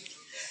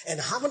 And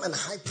having a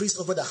high priest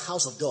over the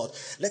house of God,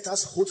 let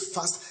us hold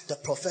fast the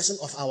profession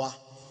of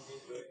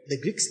the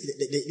Greeks,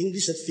 the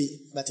English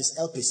faith, that is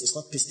elpis, it's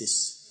not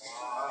pistis.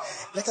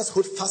 Let us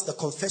hold fast the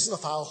confession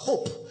of our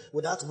hope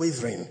without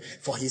wavering,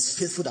 for he is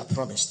faithful that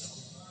promised.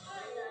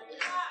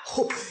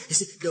 Hope. You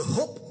see, the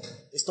hope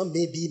is not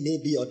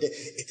maybe, or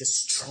it is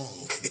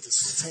strong, it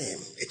is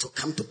firm, it will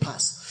come to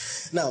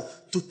pass. Now,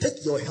 to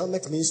take your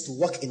helmet means to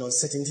walk in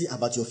uncertainty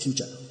about your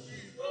future.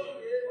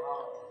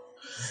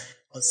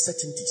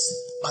 Uncertainties.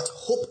 But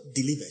hope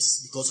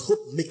delivers, because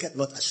hope maketh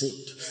not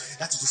ashamed.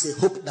 That is to say,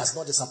 hope does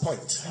not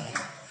disappoint.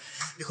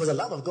 Because the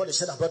love of God is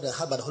shed abroad in the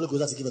heart by the Holy Ghost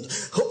that is given.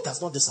 Hope does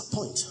not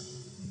disappoint.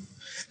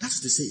 That's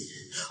to say,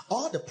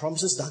 all the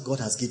promises that God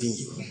has given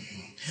you,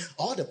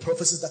 all the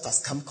prophecies that has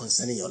come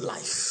concerning your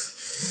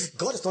life,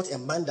 God is not a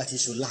man that he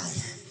should lie,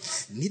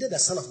 neither the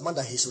son of man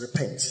that he should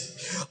repent.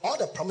 All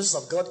the promises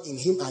of God in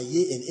him are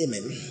yea and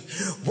amen.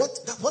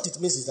 What it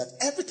means is that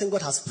everything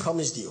God has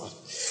promised you,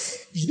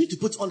 you need to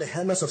put on the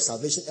helmets of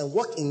salvation and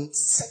walk in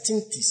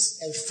certainties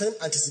and firm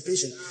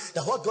anticipation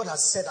that what God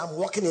has said, I'm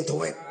walking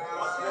into it.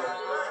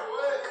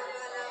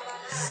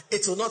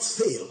 It will not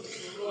fail.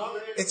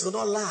 It will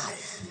not lie.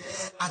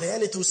 At the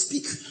end, it will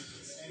speak.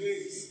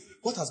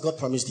 What has God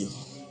promised you?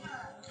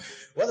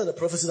 What are the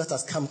prophecies that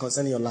has come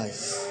concerning your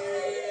life?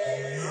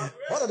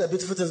 What are the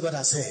beautiful things God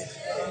has said?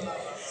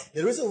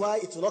 The reason why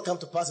it will not come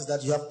to pass is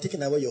that you have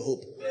taken away your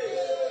hope.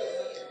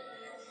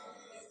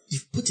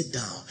 You've put it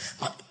down,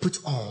 but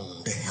put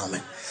on the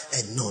helmet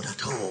and know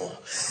that,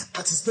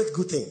 anticipate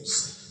good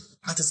things.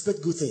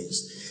 Anticipate good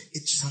things.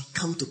 It shall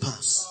come to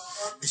pass.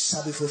 It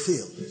shall be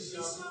fulfilled.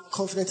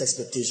 Confident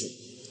expectation.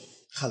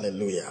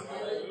 Hallelujah.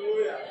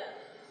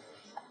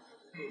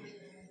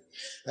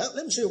 Now,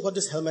 let me show you what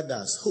this helmet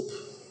does. Hope.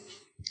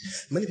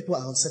 Many people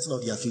are uncertain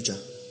of their future.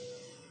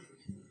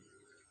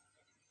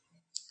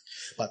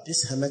 But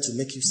this helmet will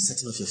make you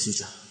certain of your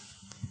future.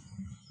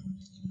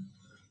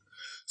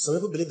 Some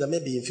people believe that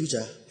maybe in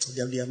future,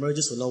 their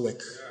marriages will not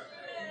work.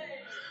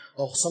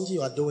 Or something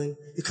you are doing,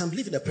 you can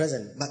believe in the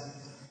present, but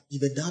you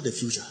may doubt the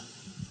future.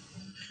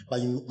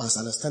 But you must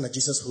understand that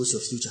Jesus holds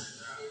your future.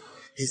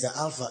 He's the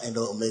Alpha and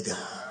the Omega.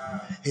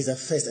 He's the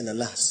first and the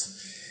last.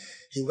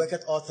 He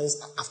worketh all things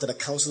after the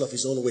counsel of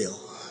his own will.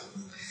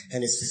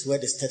 And his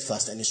word is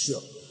steadfast and is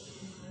sure.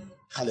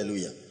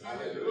 Hallelujah.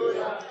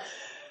 Hallelujah.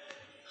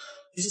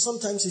 You see,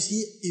 sometimes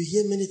you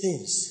hear many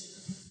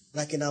things.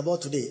 Like in our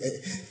world today,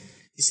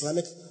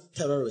 Islamic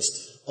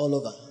terrorists all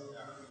over.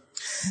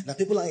 Now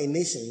people are in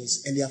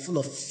nations and they are full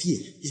of fear.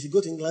 If you go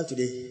to England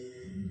today,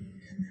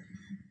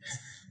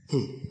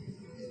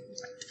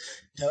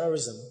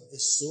 terrorism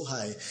is so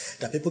high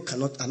that people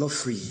are not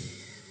free.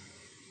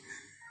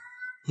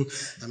 I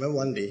remember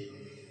one day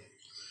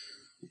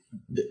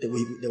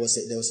there was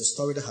a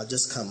story that had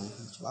just come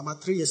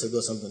about 3 years ago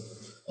or something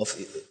of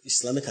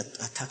Islamic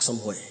attack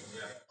somewhere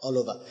all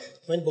over.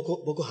 When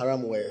Boko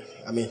Haram were,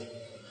 and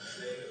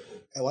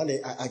one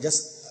day I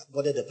just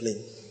boarded the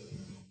plane.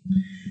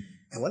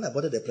 And when I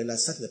boarded the plane, I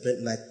sat in the plane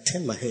and I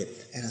turned my head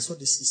and I saw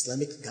this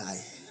Islamic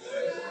guy.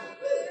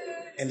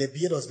 And the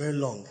beard was very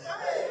long.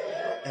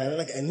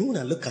 And I knew when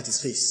I looked at his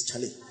face,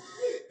 Charlie,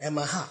 and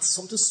my heart,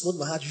 something smote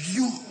my heart.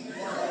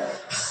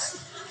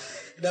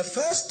 The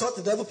first thought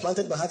the devil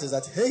planted in my heart is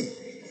that, hey,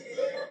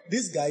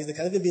 these guys, they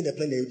can't even be in the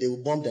plane, they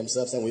will bomb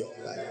themselves and we all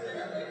die.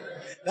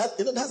 That's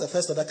the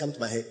first thought that came to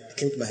my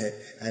head.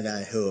 And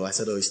I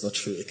said, it's not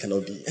true, it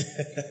cannot be.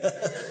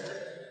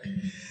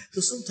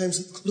 So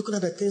sometimes, looking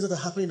at the things that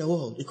are happening in the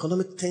world,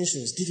 economic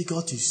tensions,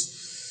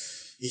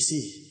 difficulties, you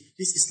see,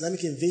 these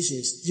Islamic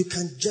invasions, you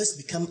can just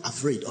become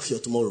afraid of your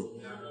tomorrow.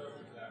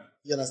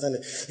 You understand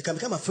it? You can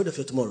become afraid of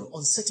your tomorrow,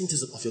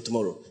 uncertainties of your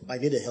tomorrow,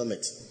 but you need a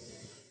helmet.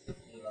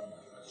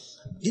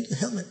 You need a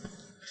helmet.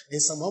 In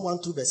Psalm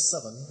 112 verse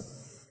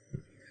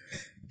 7,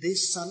 they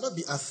shall not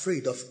be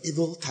afraid of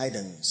evil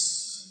tidings.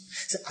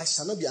 Say, I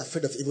shall not be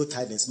afraid of evil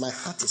tidings. My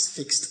heart is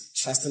fixed,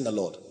 trusting the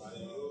Lord.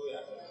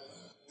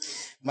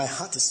 My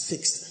heart is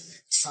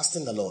fixed,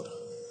 trusting the Lord.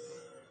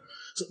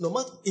 So no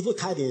matter evil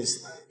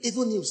tidings,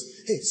 evil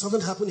news, hey,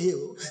 something happened here.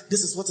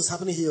 This is what is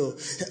happening here.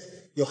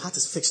 Your heart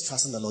is fixed,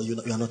 trusting the Lord. You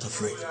are not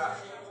afraid.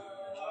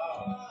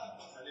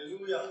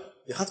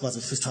 Your heart must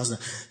be fixed, trusting.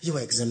 You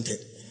are exempted.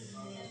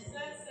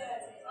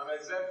 I'm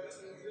exempted.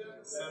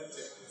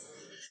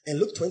 In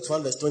Luke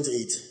 21 verse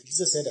 28,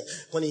 Jesus said that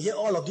when you hear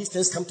all of these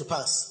things come to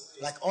pass,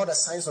 like all the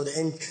signs of the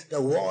end,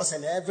 the wars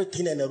and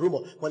everything and the rumor,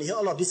 when you hear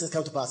all of these things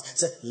come to pass,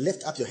 say,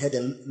 lift up your head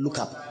and look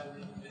up,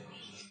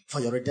 for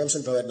your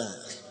redemption draweth nigh.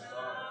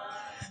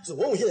 So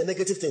when we hear the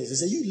negative things, they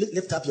say, you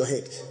lift up your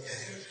head.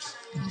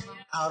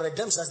 Our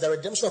redemption, that's the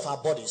redemption of our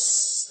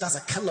bodies. That's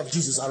the coming of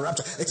Jesus, our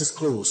rapture. It is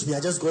close. We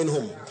are just going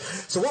home.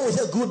 So when we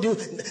hear good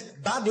news,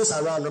 bad news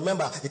around,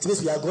 remember, it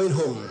means we are going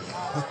home.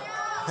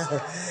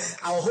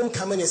 Our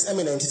homecoming is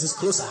imminent. It is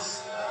closer.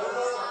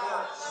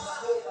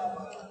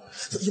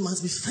 So you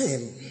must be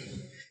firm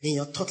in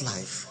your thought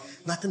life.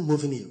 Nothing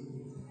moving you.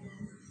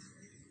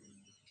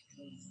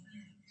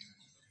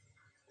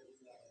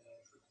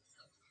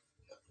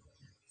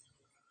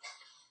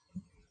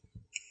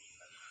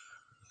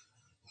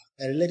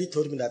 A lady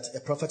told me that a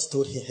prophet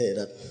told her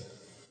that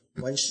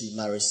when she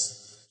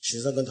marries,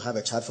 she's not going to have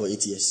a child for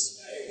 8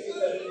 years.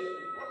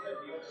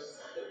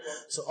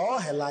 So all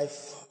her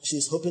life,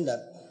 she's hoping that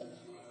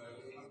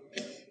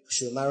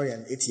she'll marry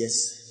in 8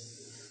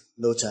 years,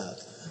 no child.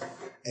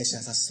 And she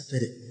has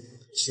accepted it.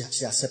 She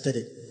accepted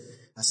it.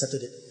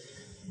 Accepted it.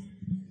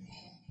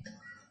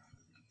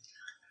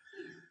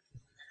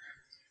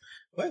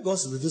 When God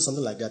reveals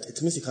something like that,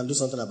 it means you can do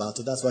something about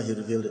it. That's why he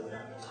revealed it.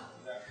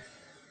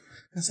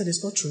 I said,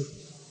 it's not true.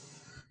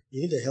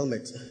 You need a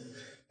helmet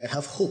and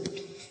have hope.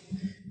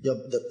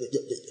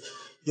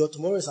 Your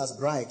tomorrow is as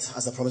bright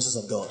as the promises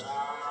of God.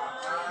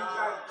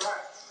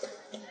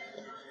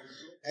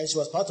 And she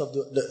was part of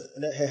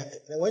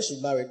when she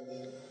married,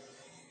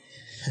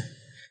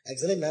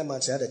 exactly 9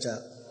 months she had a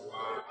child.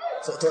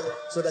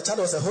 So the child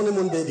was a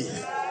honeymoon baby.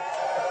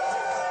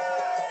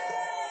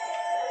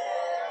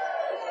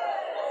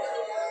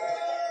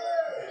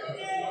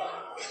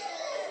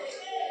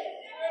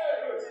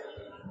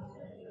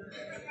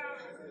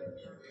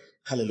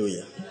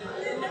 Hallelujah.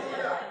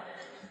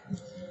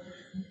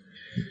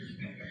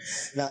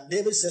 Now,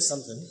 David says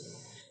something.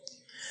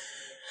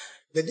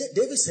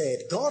 David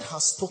said, God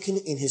has spoken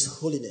in his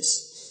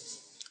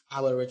holiness.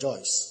 I will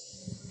rejoice.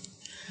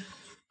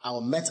 I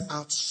will met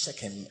out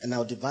Shechem and I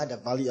will divide the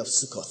valley of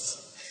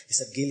Succoth. He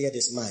said, Gilead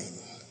is mine.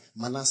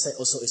 Manasseh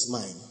also is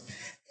mine.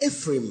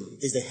 Ephraim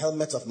is the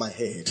helmet of my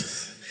head.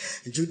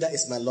 Judah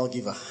is my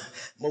lawgiver.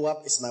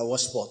 Moab is my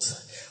washpot.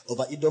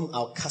 Over Edom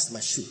I'll cast my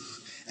shoe.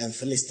 And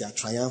Philistia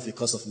triumph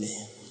because of me.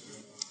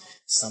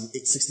 Psalm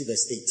 60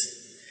 verse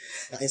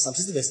 8. Now in Psalm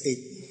 60 verse 8,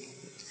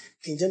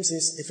 King James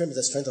says, Ephraim is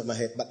the strength of my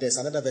head. But there's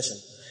another version.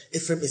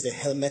 Ephraim is the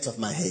helmet of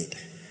my head.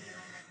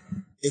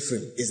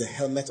 Ephraim is the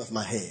helmet of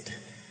my head.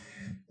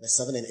 Verse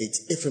 7 and 8.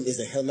 Ephraim is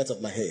the helmet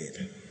of my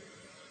head.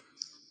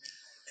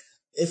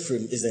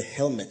 Ephraim is the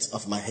helmet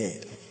of my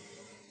head.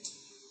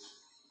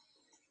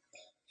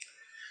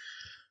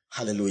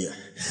 Hallelujah.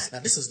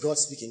 Now this is God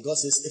speaking. God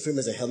says, Ephraim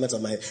is the helmet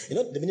of my head. You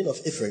know the meaning of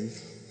Ephraim?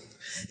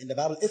 In the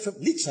Bible, Ephraim,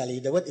 literally,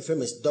 the word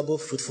Ephraim is double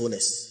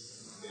fruitfulness.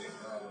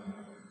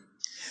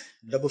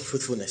 Double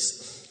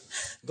fruitfulness.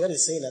 God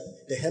is saying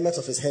that the helmet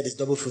of his head is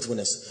double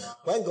fruitfulness.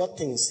 When God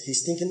thinks,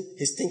 his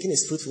thinking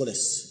is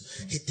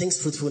fruitfulness. He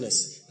thinks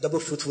fruitfulness, double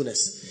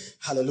fruitfulness.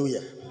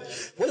 Hallelujah.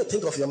 When you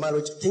think of your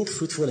marriage, think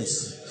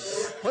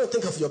fruitfulness. When you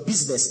think of your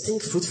business,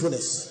 think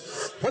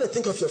fruitfulness. When you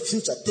think of your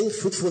future, think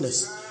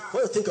fruitfulness.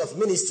 When you think of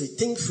ministry,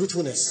 think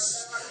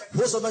fruitfulness.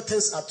 Whatsoever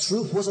things are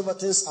true, whatsoever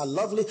things are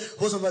lovely,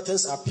 whatsoever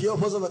things are pure,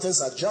 whatsoever things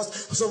are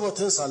just, whatsoever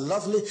things are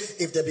lovely,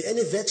 if there be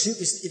any virtue,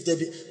 if there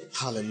be,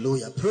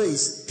 hallelujah,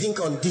 praise, think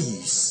on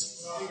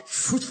these.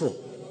 Fruitful.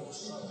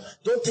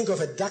 Don't think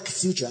of a dark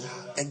future,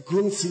 a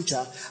grim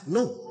future.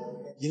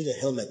 No, you need a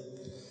helmet.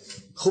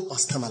 Hope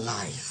must come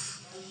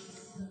alive.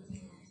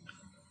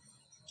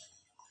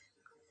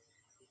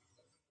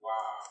 Wow.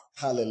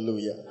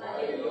 Hallelujah.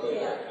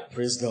 Hallelujah.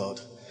 Praise God.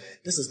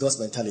 This is God's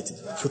mentality.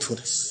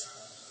 Fruitfulness.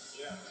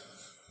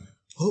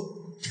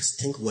 Oh,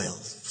 just think well.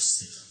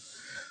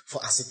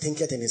 For as he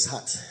thinketh in his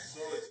heart,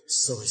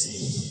 so is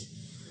he.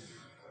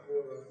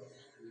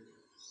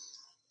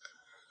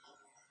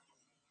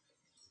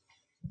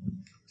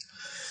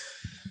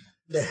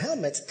 The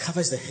helmet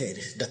covers the head,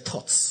 the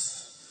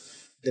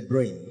thoughts, the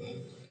brain,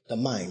 the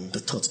mind, the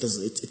thoughts.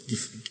 It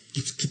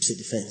keeps a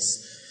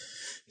defense.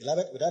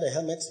 Beloved, without a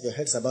helmet, your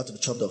head is about to be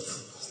chopped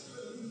off.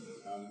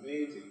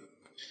 Amazing.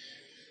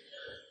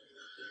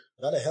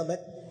 Without a helmet,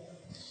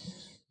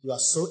 you are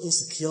so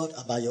insecure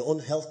about your own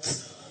health.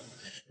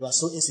 You are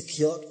so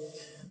insecure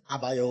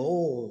about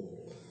your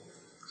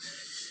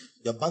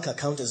bank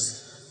account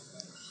is,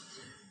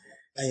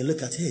 and you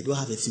look at, hey, do I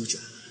have a future?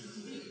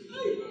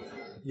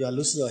 You are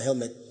losing your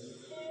helmet.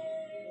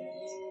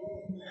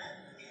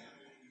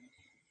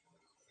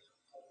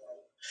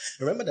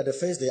 Remember that the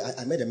first day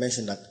I made a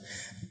mention that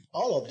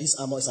all of these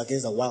armor is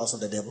against the wiles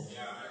of the devil.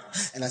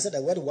 And I said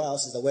the word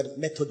wiles is the word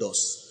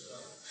methodos.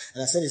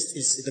 And I said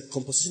it's the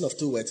composition of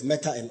two words,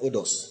 meta and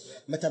odos.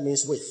 Meta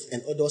means with,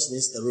 and odos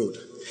means the road.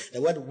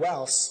 The word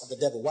wiles of the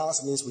devil,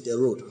 wiles means with a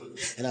road.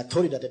 And I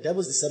told you that the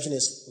devil's deception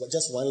is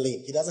just one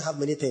lane. He doesn't have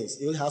many things.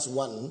 He only has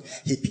one.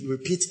 He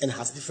repeats and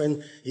has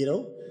different,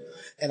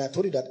 And I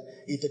told you that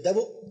if the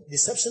devil,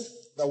 deception,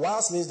 the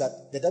wiles means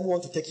that the devil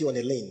wants to take you on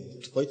a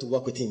lane for you to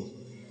work with him.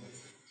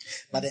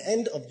 But the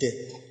end of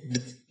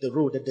the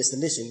road, the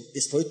destination,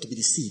 is for you to be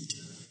deceived.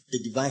 The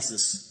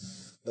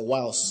devices, the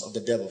wiles of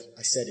the devil.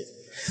 I said it.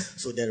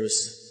 So there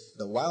is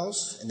the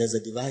wiles and there's the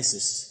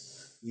devices.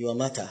 Your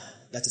matter,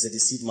 that is a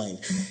deceived mind.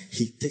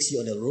 He takes you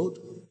on the road.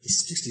 He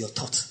speaks to your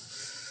thought.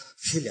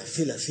 Failure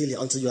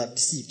until you are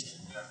deceived.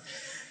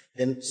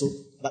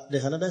 But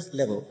there's another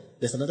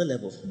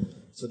level.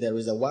 So there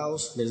is the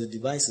wiles, there is the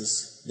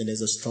devices, then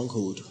there's a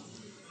stronghold.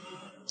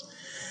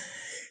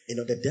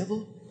 The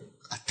devil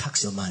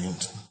attacks your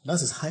mind.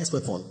 That's his highest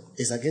weapon.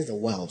 It's against the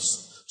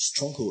wiles.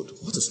 Stronghold.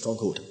 What's a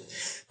stronghold?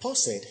 Paul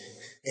said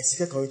in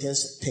 2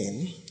 Corinthians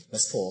 10,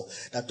 verse 4,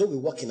 that though we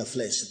walk in the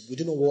flesh, we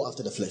do not war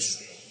after the flesh.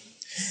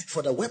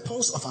 For the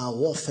weapons of our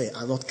warfare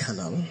are not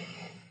carnal,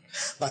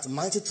 but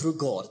mighty through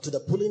God to the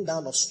pulling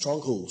down of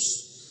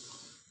strongholds,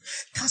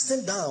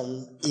 casting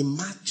down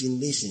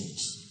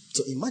imaginations.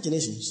 So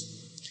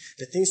imaginations,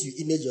 the things you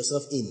image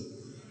yourself in,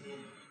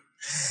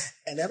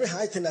 and every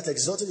high thing that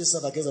exalted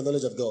itself against the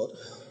knowledge of God,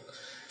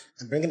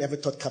 and bringing every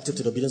thought captive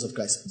to the obedience of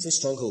Christ. Say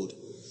stronghold.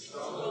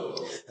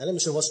 And let me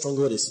show you what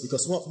stronghold is,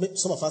 because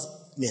some of us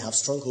may have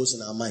strongholds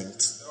in our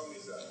mind.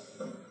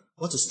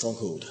 What is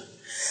stronghold?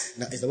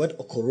 Now, it's the word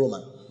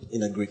okoroma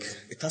in the Greek.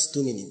 It has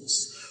two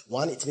meanings.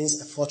 One, it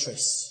means a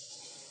fortress.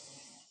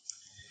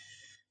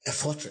 A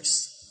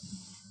fortress.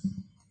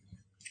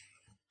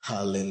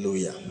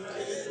 Hallelujah.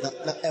 Now,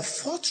 a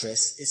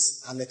fortress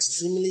is an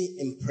extremely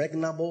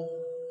impregnable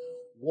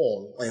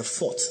wall or a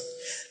fort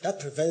that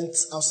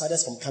prevents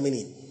outsiders from coming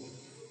in.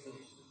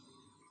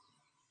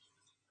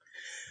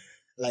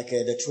 Like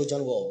the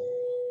Trojan Wall.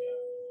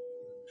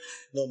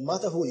 No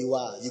matter who you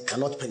are, you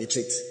cannot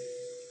penetrate.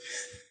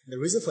 The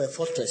reason for a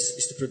fortress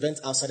is to prevent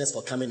outsiders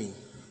from coming in.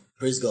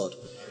 Praise God.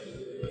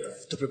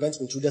 To prevent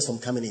intruders from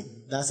coming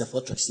in. That's a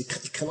fortress. You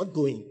cannot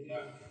go in.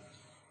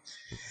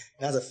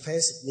 That's the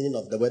first meaning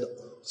of the word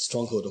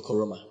stronghold or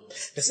koroma.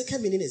 The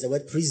second meaning is the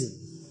word prison.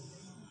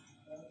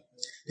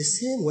 The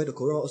same word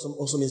koroma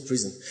also means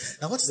prison.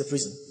 Now what is a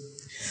prison?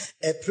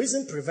 A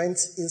prison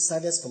prevents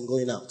insiders from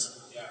going out.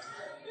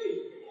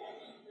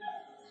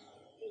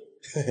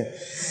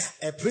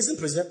 A prison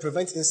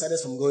prevents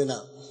insiders from going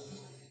out.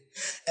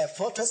 A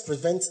fortress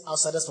prevents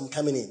outsiders from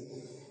coming in.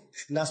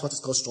 And that's what is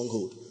called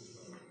stronghold.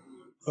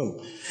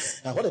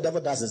 Now what the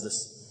devil does is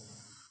this.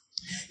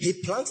 He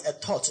plants a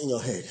thought in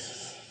your head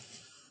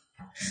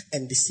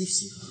and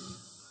deceives you.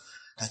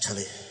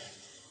 Actually,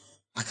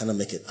 I cannot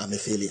make it. I'm a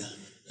failure.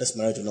 This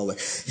marriage will not work.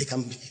 He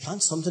can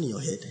plant something in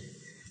your head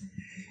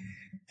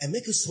and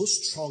make it so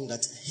strong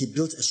that he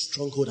built a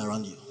stronghold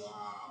around you.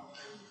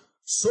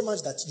 So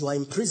much that you are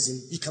in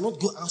prison, you cannot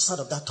go outside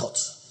of that thought.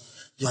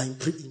 You are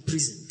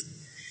imprisoned.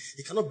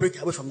 You cannot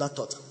break away from that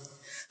thought.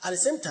 At the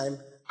same time,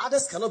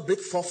 others cannot break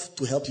forth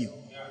to help you.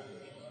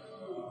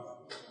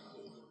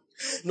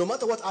 No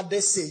matter what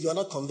others say, you are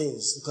not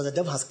convinced because the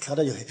devil has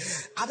covered your head.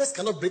 Others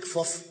cannot break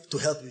forth to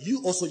help you.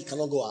 You also, you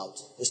cannot go out.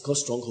 It's called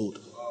stronghold.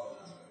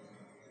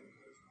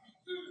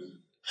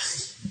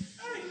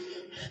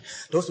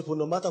 Those people,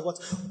 no matter what,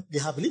 they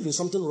have believed in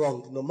something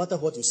wrong, no matter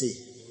what you say.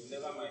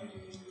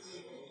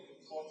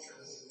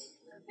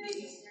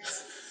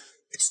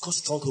 It's called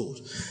stronghold.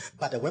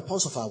 But the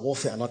weapons of our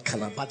warfare are not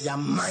carnal, but they are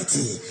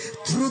mighty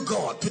through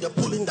God to the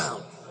pulling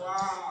down.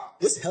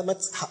 This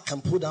helmet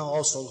can pull down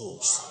all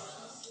strongholds.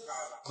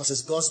 Because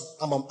it's God's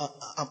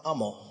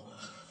armor.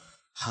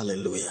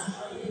 Hallelujah.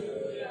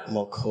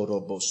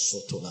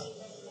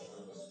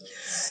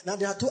 Now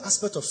there are two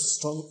aspects of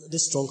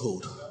this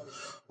stronghold.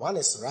 One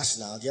is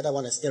rational, the other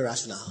one is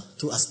irrational.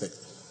 Two aspects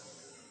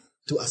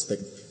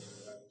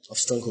of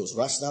strongholds,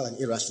 rational and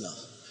irrational.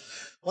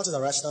 What is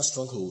a rational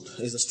stronghold?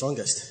 It's the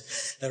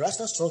strongest. The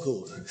rational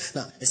stronghold.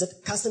 Now, it said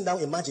casting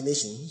down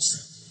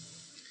imaginations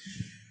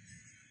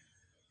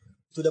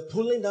to the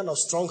pulling down of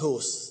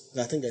strongholds.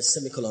 I think there's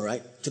semicolon,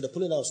 right? To the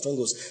pulling down of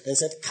strongholds. Then it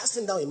said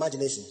casting down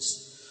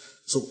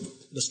imaginations. So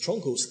the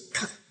strongholds,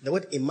 the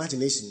word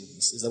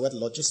imaginations is the word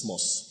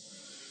logismos.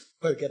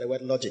 Where you get the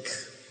word logic.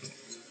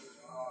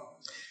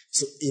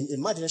 So in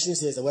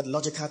imaginations is the word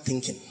logical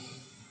thinking.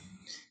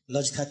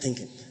 Logical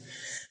thinking.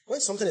 When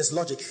something is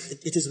logic,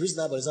 it is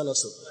reasonable, is that not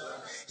so?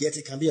 Yet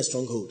it can be a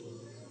stronghold.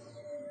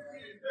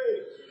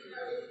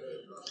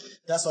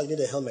 That's why you need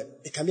a helmet.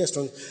 It can be a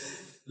strong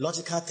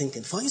logical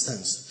thinking. For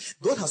instance,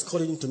 God has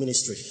called you into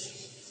ministry.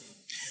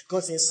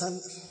 God says, son,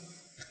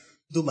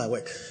 do my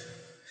work.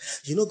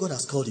 You know God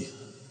has called you.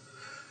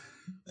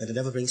 And the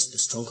devil brings the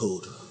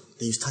stronghold.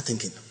 Then you start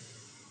thinking,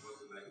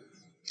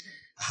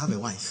 I have a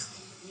wife.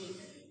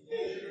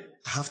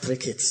 I have 3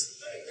 kids.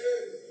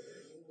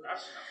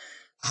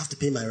 I have to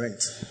pay my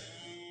rent.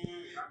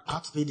 I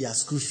have to pay their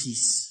school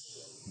fees.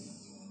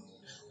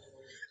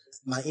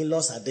 My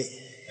in-laws are there.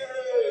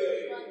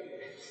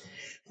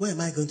 Where am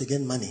I going to get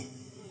money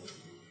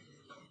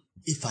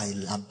if I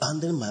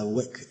abandon my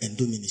work and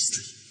do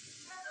ministry?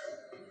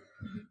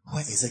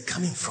 Where is it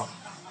coming from?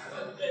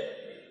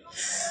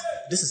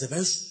 This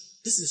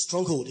is a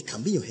stronghold. It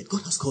can be in your head.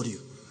 God has called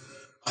you.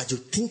 But you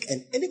think,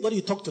 and anybody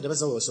you talk to, the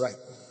person was right.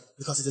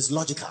 Because it is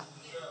logical.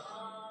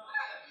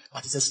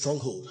 But it's a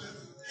stronghold.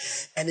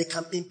 And it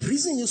can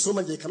imprison you so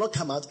much that you cannot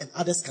come out and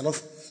others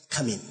cannot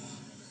come in.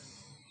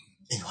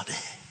 And you are there.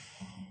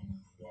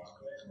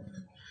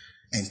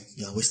 And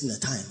you are wasting the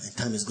time, and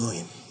time is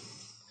going.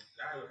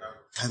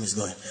 Time is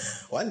going.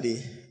 One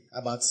day,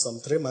 about some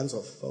 3 months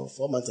or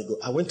 4 months ago,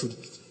 I went to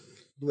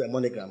do a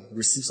monogram,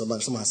 receive some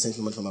money. Someone has sent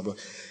me money from abroad.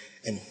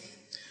 And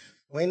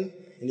when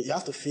you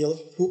have to fill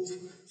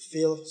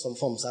some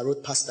forms, I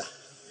wrote pastor.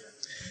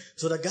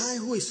 So the guy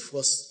who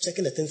was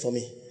checking the thing for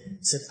me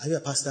said, are you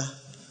a pastor?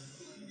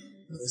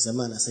 It's a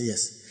man. I said,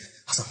 yes.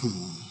 I said,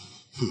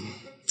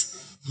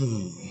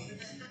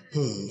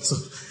 So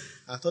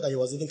I thought that he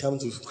was even coming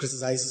to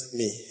criticize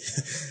me.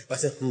 But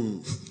I said,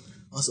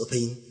 also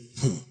paying.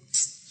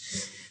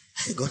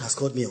 Hey, God has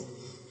called me.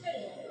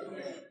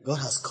 God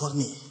has called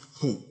me.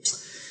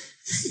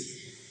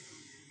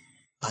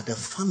 But the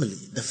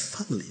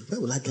family, where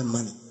will I get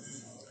money?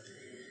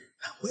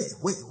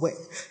 Where?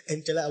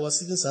 And I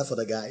was even sad for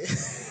the guy.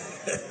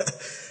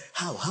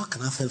 How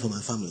can I fend for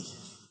my family?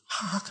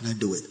 How can I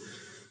do it?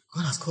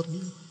 God has called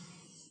me.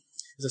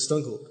 It's a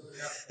stronghold.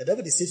 The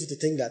devil deceives you to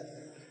think that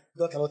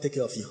God cannot take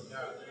care of you.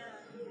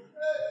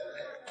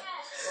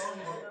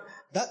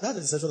 That's the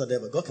deception of the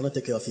devil. God cannot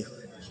take care of you.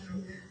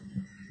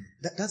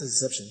 That's a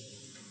deception.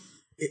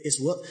 It's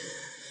what.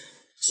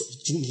 So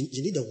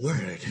you need a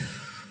word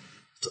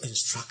to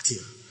instruct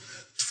you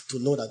to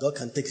know that God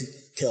can take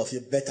care of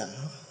you better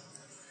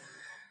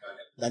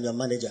than your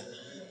manager.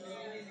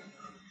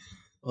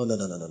 Oh, no.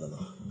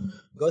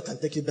 God can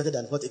take you better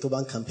than what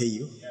Ecobank can pay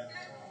you.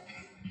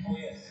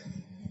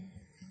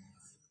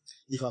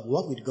 If you have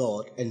walked with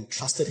God and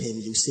trusted Him,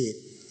 you say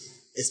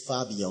it's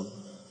far beyond.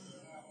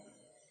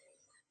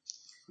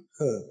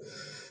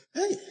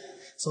 Hey,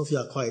 some of you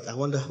are quiet. I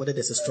wonder whether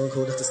there's a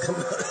stronghold that is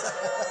coming.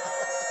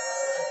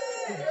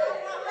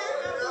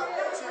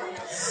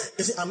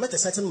 You see, I met a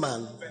certain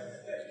man.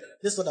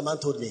 This is what the man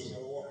told me.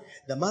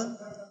 The man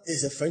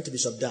is a friend to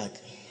Bishop Dag.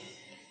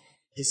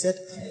 He said,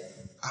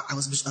 I'm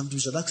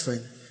Bishop Dag's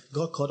friend.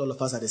 God called all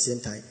of us at the same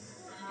time.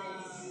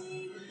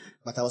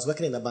 But I was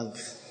working in a bank.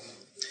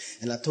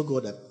 And I told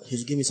God that He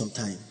should give me some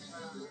time.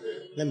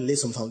 Let me lay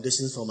some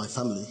foundations for my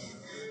family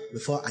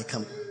before I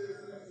come.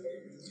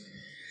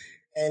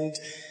 And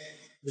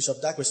Bishop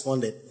Dag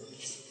responded.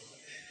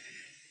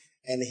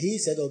 And he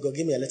said, oh, God,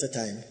 give me a little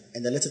time.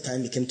 And the little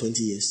time became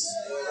 20 years.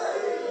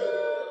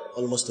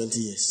 Almost 20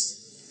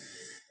 years.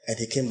 And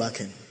he came back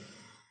and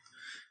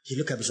he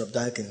looked at Bishop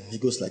Dag and he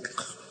goes like...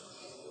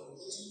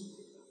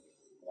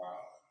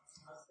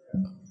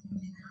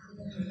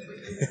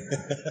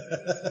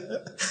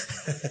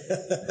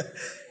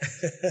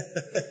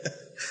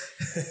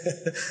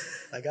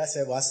 Like I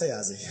said, well,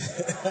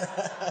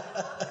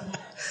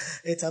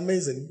 it's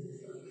amazing.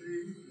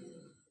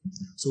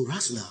 So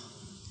rational.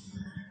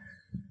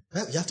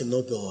 You have to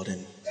know God.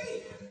 And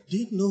do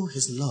you know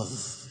His love,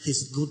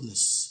 His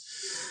goodness?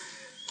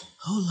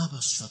 Oh,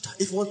 Labashata.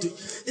 If you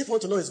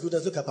want to know His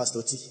goodness, look at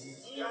Pastor T.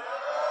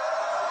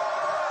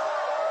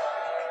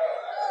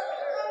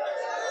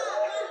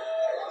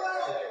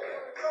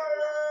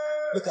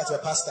 Look at your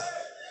pastor.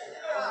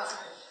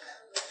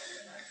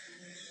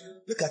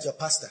 Look at your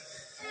pastor.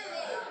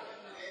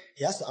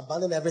 He has to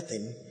abandon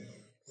everything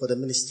for the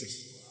ministry.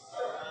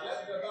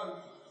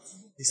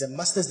 He's a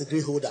master's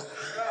degree holder.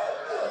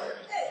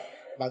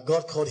 But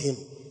God called him.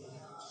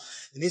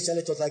 Initially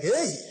it was like,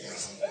 hey.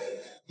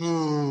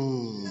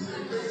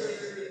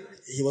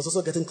 He was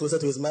also getting closer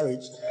to his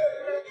marriage.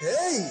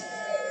 Hey.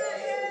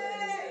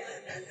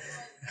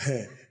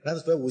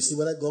 That's where we'll see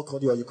whether God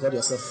called you or you called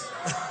yourself.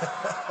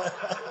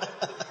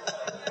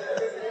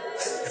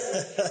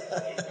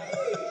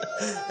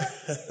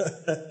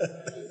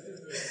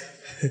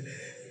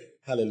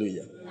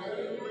 Hallelujah.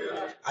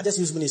 I just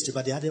use ministry,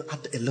 but they add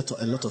a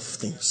lot of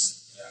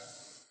things.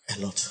 A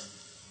lot.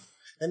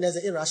 And there's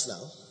the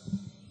irrational.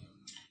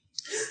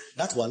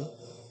 That one,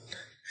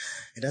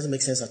 it doesn't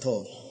make sense at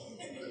all.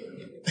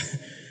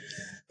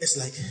 It's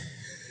like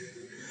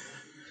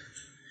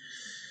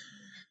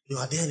you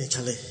are there in a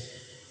chalet.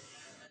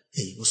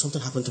 Hey, will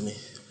something happen to me?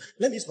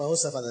 Let me use my own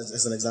self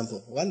as an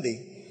example. One day,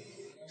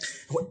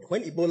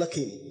 when Ebola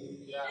came,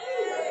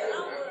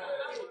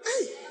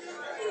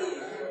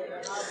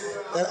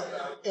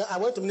 I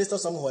went to minister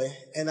somewhere,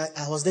 and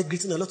I was there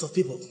greeting a lot of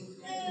people.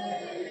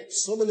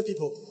 So many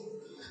people.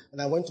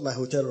 And I went to my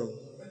hotel room.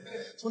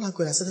 So when I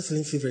got, I started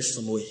feeling feverish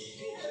some way.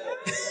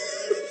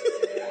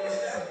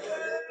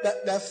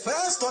 the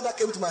first thought that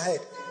came to my head,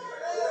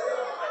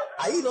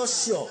 are you not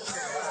sure?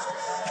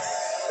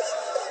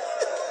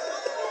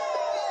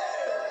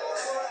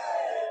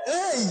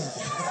 Hey!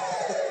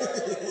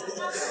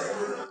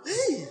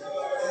 Hey!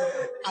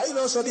 Are you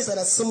not sure these are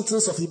the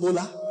symptoms of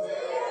Ebola?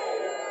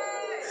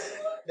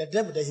 The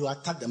devil, he will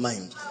attack the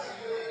mind.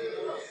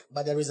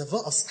 But the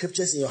reservoir of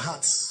scriptures in your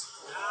heart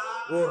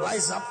will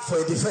rise up for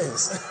a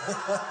defense.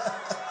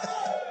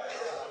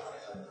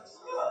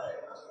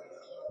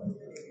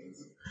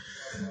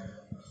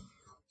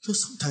 So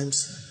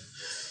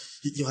sometimes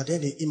you are there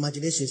in the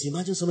imaginations. You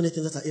imagine so many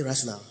things that are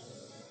irrational.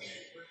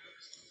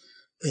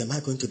 Hey, am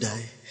I going to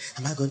die?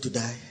 Am I going to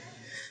die?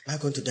 Am I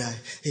going to die?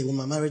 Hey, will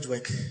my marriage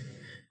work?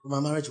 Will my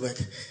marriage work?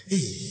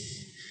 Hey.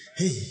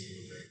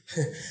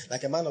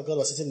 Like a man of God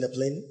was sitting in the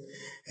plane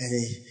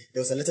and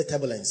there was a little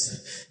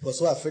turbulence. He was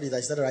so afraid that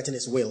he started writing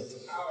his will.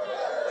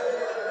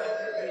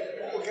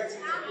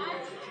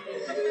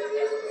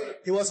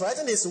 He was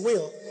writing his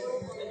will.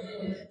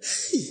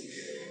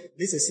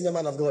 This is a senior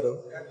man of God.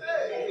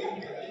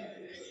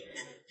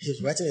 He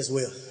was writing his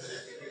will.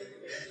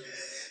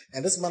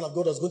 And this man of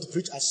God was going to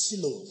preach at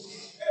Shiloh.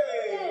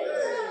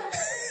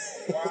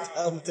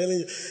 I'm telling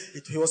you,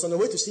 he was on the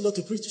way to Shiloh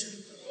to preach.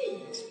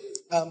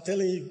 I'm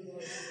telling you,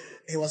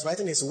 he was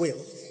writing his will.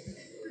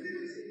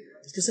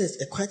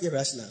 It's quite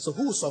irrational. So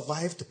who will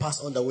survive to pass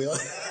on the will?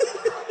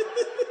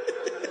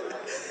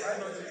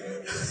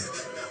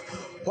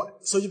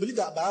 So you believe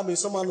that by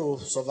someone will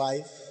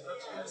survive?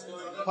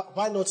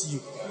 Why not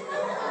you?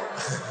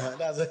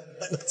 That's it.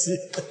 Why not you?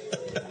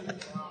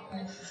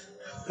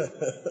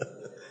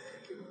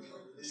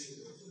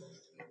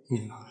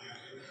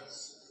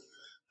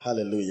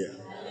 Hallelujah.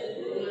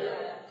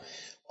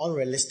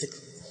 Unrealistic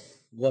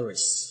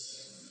worries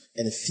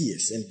and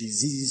fears and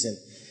diseases, and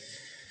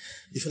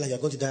you feel like you're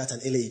going to die at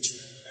an early age.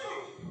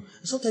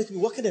 Sometimes you can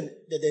be walking and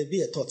there'll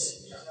be a thought.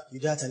 You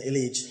die at an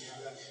early age.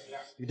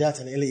 You die at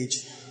an early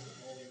age.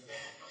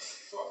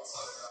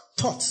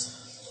 Thought.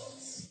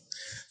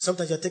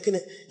 Sometimes you're taking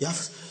it, you have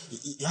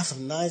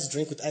some nice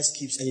drink with ice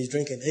cubes and you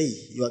drink and hey,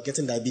 you are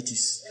getting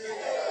diabetes.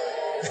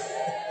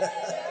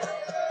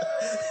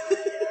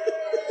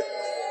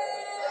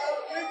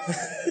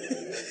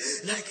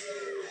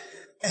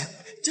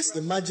 Just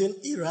imagine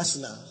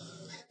irrational.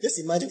 Just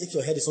imagine if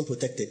your head is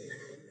unprotected.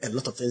 A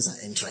lot of things are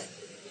entering.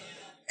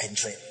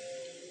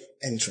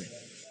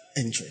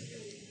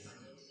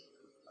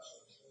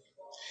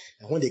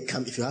 And when they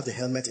come, if you have the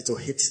helmet, it will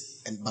hit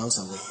and bounce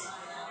away.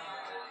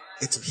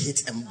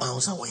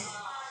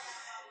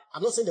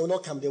 I'm not saying they will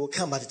not come, they will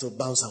come, but it will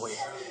bounce away.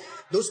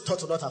 Those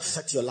thoughts will not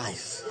affect your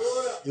life.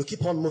 You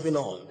keep on moving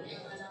on.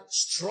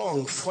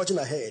 Strong, forging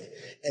ahead,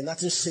 and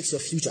nothing shakes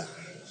your future.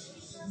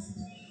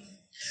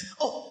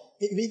 Oh,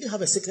 you even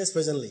have a sickness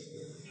presently,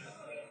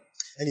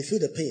 and you feel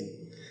the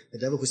pain. The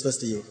devil whispers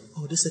to you,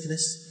 oh, this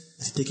sickness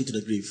is to take you to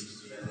the grave.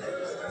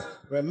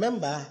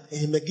 Remember,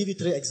 he may give you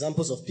 3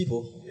 examples of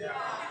people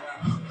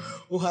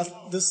who have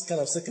this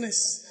kind of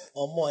sickness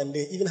or more, and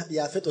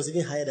their faith was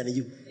even higher than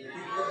you.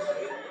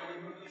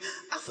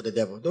 For the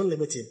devil, don't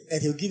limit him,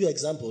 and he'll give you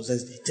examples and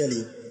he'll tell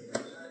you,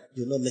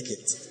 you'll not make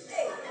it.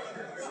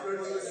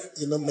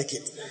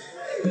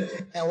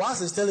 And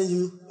whilst he's telling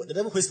you, the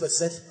devil whispers,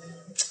 said,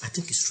 I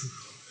think it's true.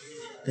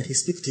 Then he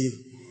speaks to you.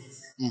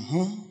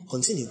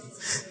 Continue.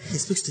 He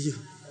speaks to you.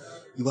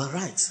 You are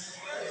right.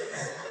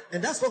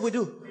 And that's what we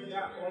do.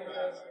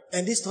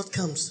 And this thought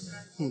comes.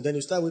 Then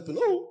you start weeping.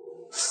 Oh.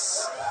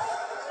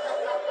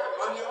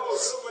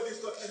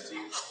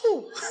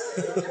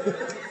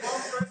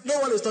 No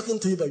one is talking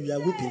to you, but you are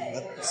weeping.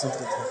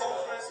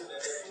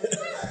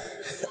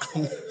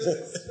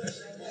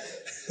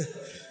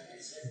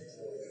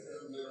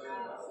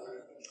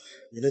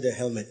 You need a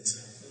helmet.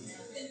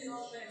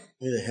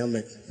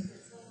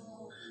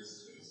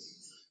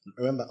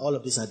 Remember, all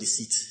of these are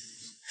deceit.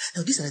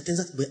 Now, these are the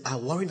things that are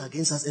warring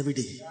against us every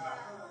day.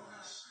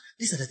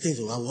 These are the things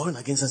that are warring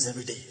against us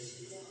every day.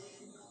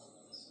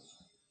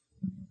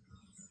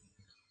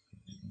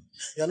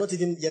 You are not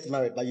even yet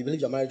married, but you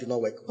believe your marriage will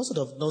not work. What sort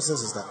of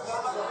nonsense is that?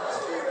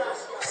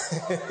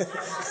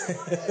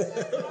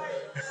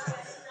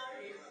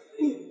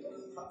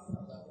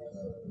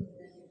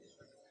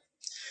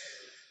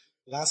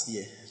 Last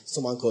year,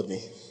 someone called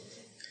me.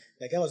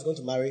 The guy was going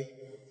to marry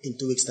in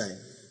 2 weeks' time.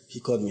 He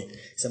called me.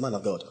 He's a man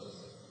of God.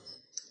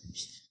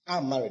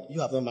 I'm married.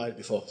 You have not married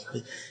before.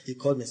 He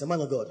called me. He's a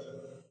man of God.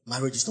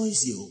 Marriage is not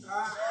easy.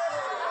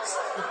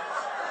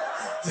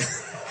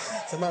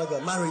 He's a man of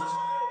God.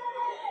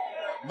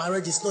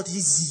 Marriage is not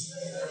easy.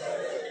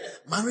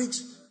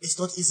 Marriage is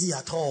not easy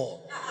at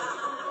all.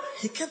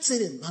 He kept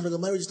saying, man of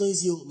God, marriage is not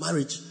easy.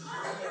 Marriage.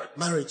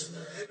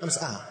 I'm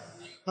saying,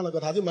 man of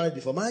God, have you married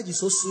before? Marriage is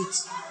so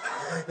sweet.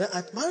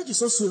 Marriage is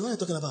so sweet. What are you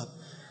talking about?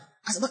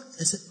 I said,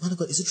 man of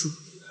God, is it true?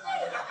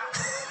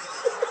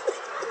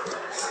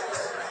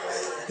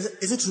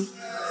 Is it true?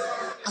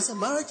 I said,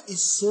 marriage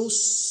is so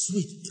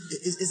sweet.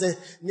 It's the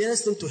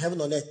nearest thing to heaven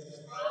on earth.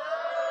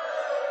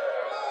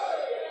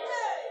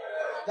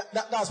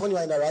 That's when you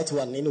are in the right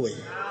one, anyway.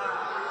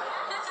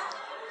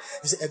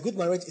 You see, a good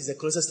marriage is the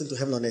closest thing to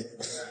heaven on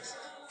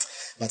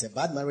earth. But a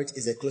bad marriage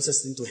is the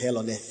closest thing to hell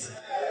on earth.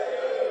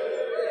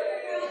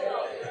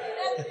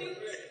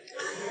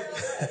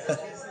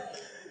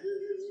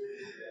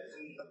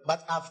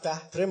 But after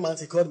 3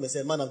 months, he called me and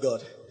said, man of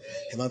God,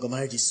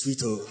 marriage is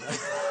sweet.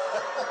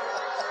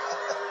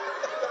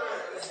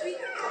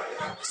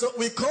 So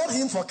we called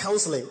him for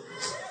counseling.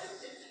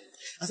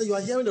 I said, you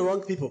are hearing the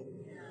wrong people.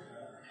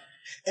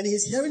 And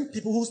he's hearing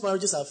people whose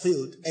marriages have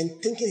failed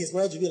and thinking his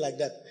marriage will be like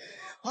that.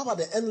 How about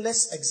the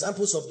endless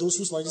examples of those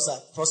whose marriages are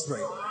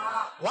prospering?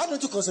 Why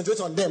don't you concentrate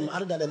on them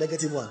other than the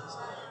negative ones?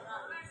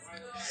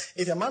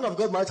 If a man of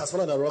God marriage has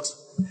fallen on the rocks,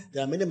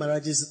 there are many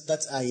marriages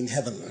that are in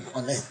heaven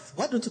on earth.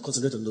 Why don't you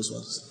concentrate on those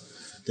ones?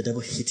 The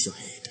devil hit your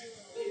head.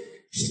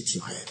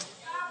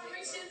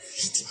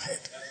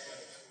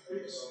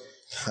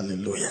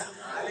 Hallelujah.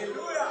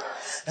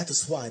 That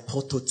is why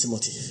Paul told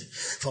Timothy,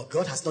 for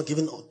God has not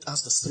given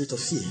us the spirit of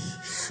fear,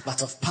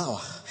 but of power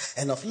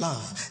and of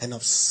love and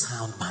of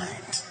sound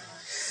mind.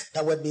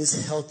 That word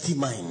means healthy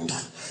mind.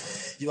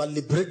 You are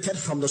liberated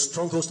from the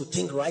strongholds to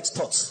think right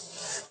thoughts.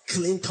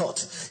 Clean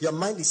thought. Your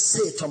mind is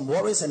saved from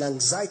worries and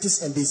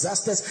anxieties and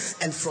disasters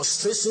and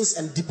frustrations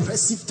and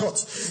depressive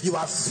thoughts. You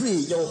are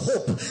free. Your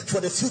hope for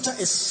the future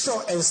is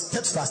sure and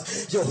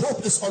steadfast. Your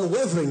hope is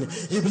unwavering.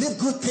 You believe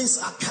good things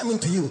are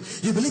coming to you.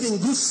 You believe in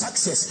good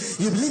success.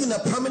 You believe in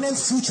a permanent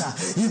future.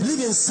 You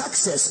believe in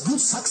success, good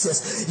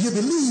success. You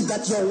believe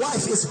that your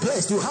wife is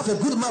blessed. You have a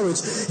good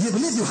marriage. You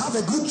believe you have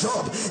a good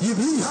job. You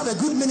believe you have a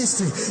good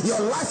ministry.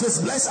 Your life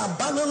is blessed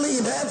abundantly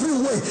in every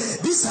way.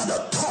 These are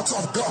the thoughts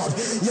of God.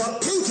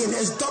 Your thinking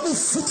is double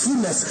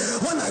fruitfulness.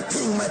 When I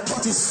think, my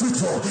thought is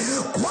fruitful.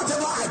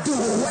 Whatever I do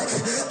will work.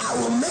 I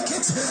will make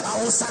it.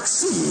 I will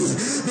succeed,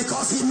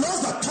 because he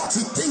knows the thought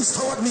he thinks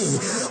toward me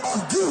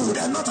of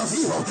good and not of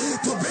evil,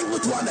 to bring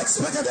me to an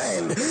expected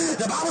end.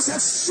 The Bible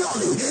says,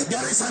 surely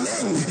there is an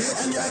end,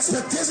 and your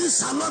expectations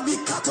shall not be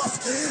cut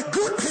off.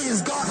 Good things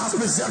God has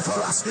preserved for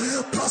us.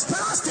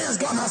 Prosperous things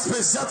God has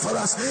preserved for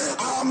us.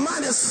 Our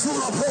mind is full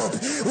of hope.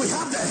 We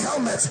have the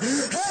helmet.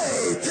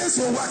 Hey, things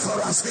will work for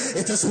us.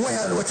 It is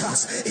well with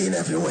us in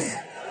every way.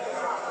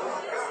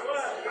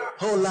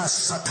 Hola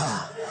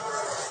Sata.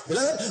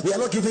 Beloved, we are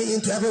not giving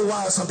in to every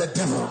wiles of the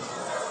devil.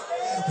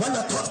 When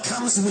the thought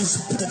comes, we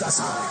put it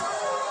aside.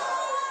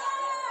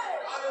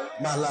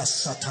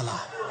 Malashatala.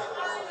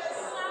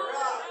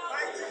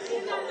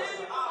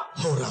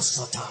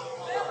 Horasata.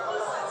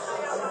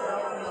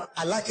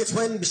 I like it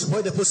when Bishop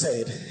Oyedepo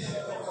said,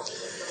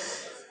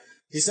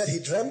 he said he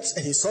dreamt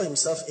and he saw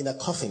himself in a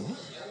coffin.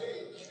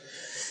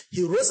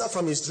 He rose up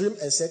from his dream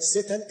and said,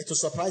 Satan, it will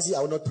surprise you,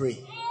 I will not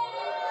pray.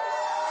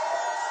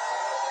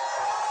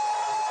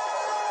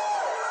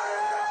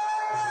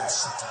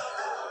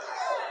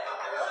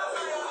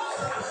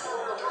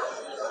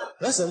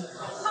 Listen,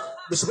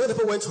 Bishop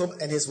Oyedepo went home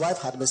and his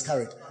wife had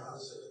miscarried.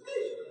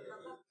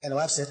 And the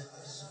wife said,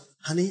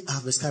 honey, I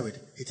have miscarried.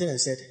 He turned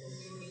and said,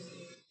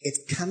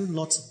 it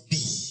cannot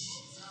be.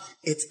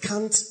 It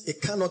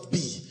cannot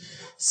be.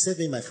 Save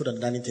me my food on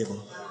the dining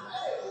table.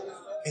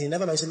 And he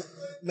never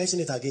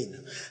mentioned it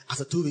again.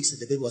 After 2 weeks,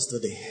 the baby was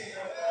still there.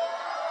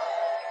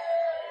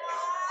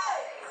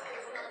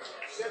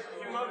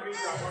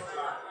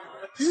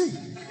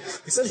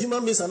 He said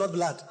human beings are not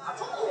blood.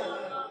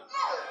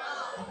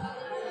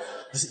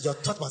 Your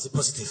thought must be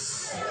positive.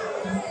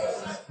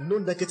 No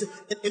negative.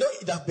 You know,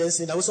 it happens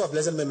in also a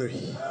pleasant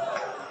memory.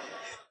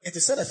 It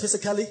is said that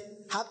physically,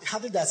 how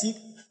does he,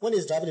 when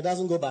he's driving, he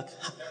doesn't go back.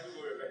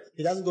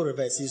 He doesn't go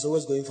reverse. He's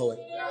always going forward.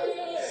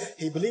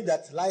 He believed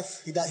that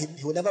life, he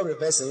will never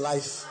reverse in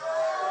life.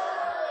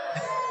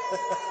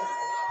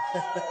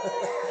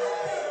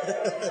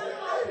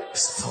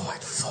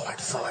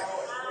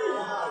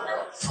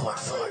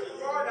 Forward.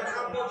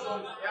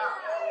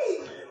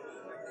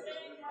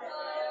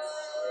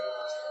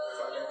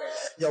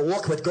 Your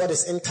walk with God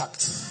is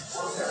intact.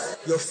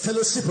 Your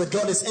fellowship with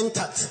God is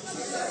intact.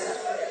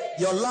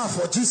 Your love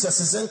for Jesus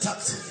is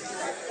intact.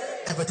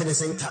 Everything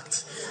is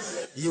intact.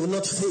 You will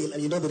not fail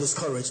and you will not be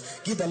discouraged.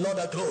 Give the Lord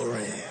a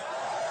glory.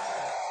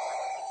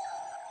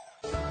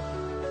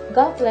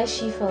 God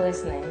bless you for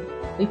listening.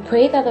 We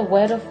pray that the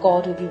word of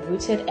God will be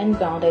rooted and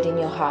grounded in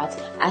your heart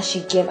as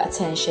you give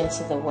attention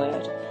to the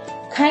word.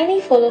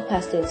 Kindly follow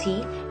Pastor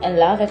T and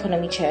Love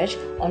Economy Church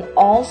on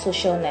all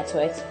social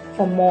networks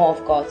for more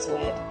of God's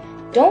word.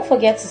 Don't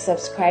forget to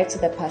subscribe to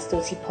the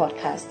Pastor T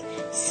podcast.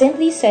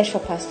 Simply search for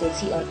Pastor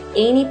T on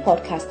any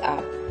podcast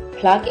app,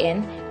 plug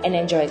in, and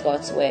enjoy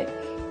God's word.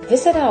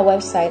 Visit our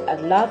website at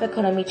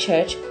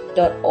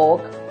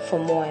loveeconomychurch.org for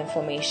more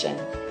information.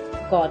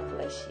 God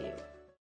bless you.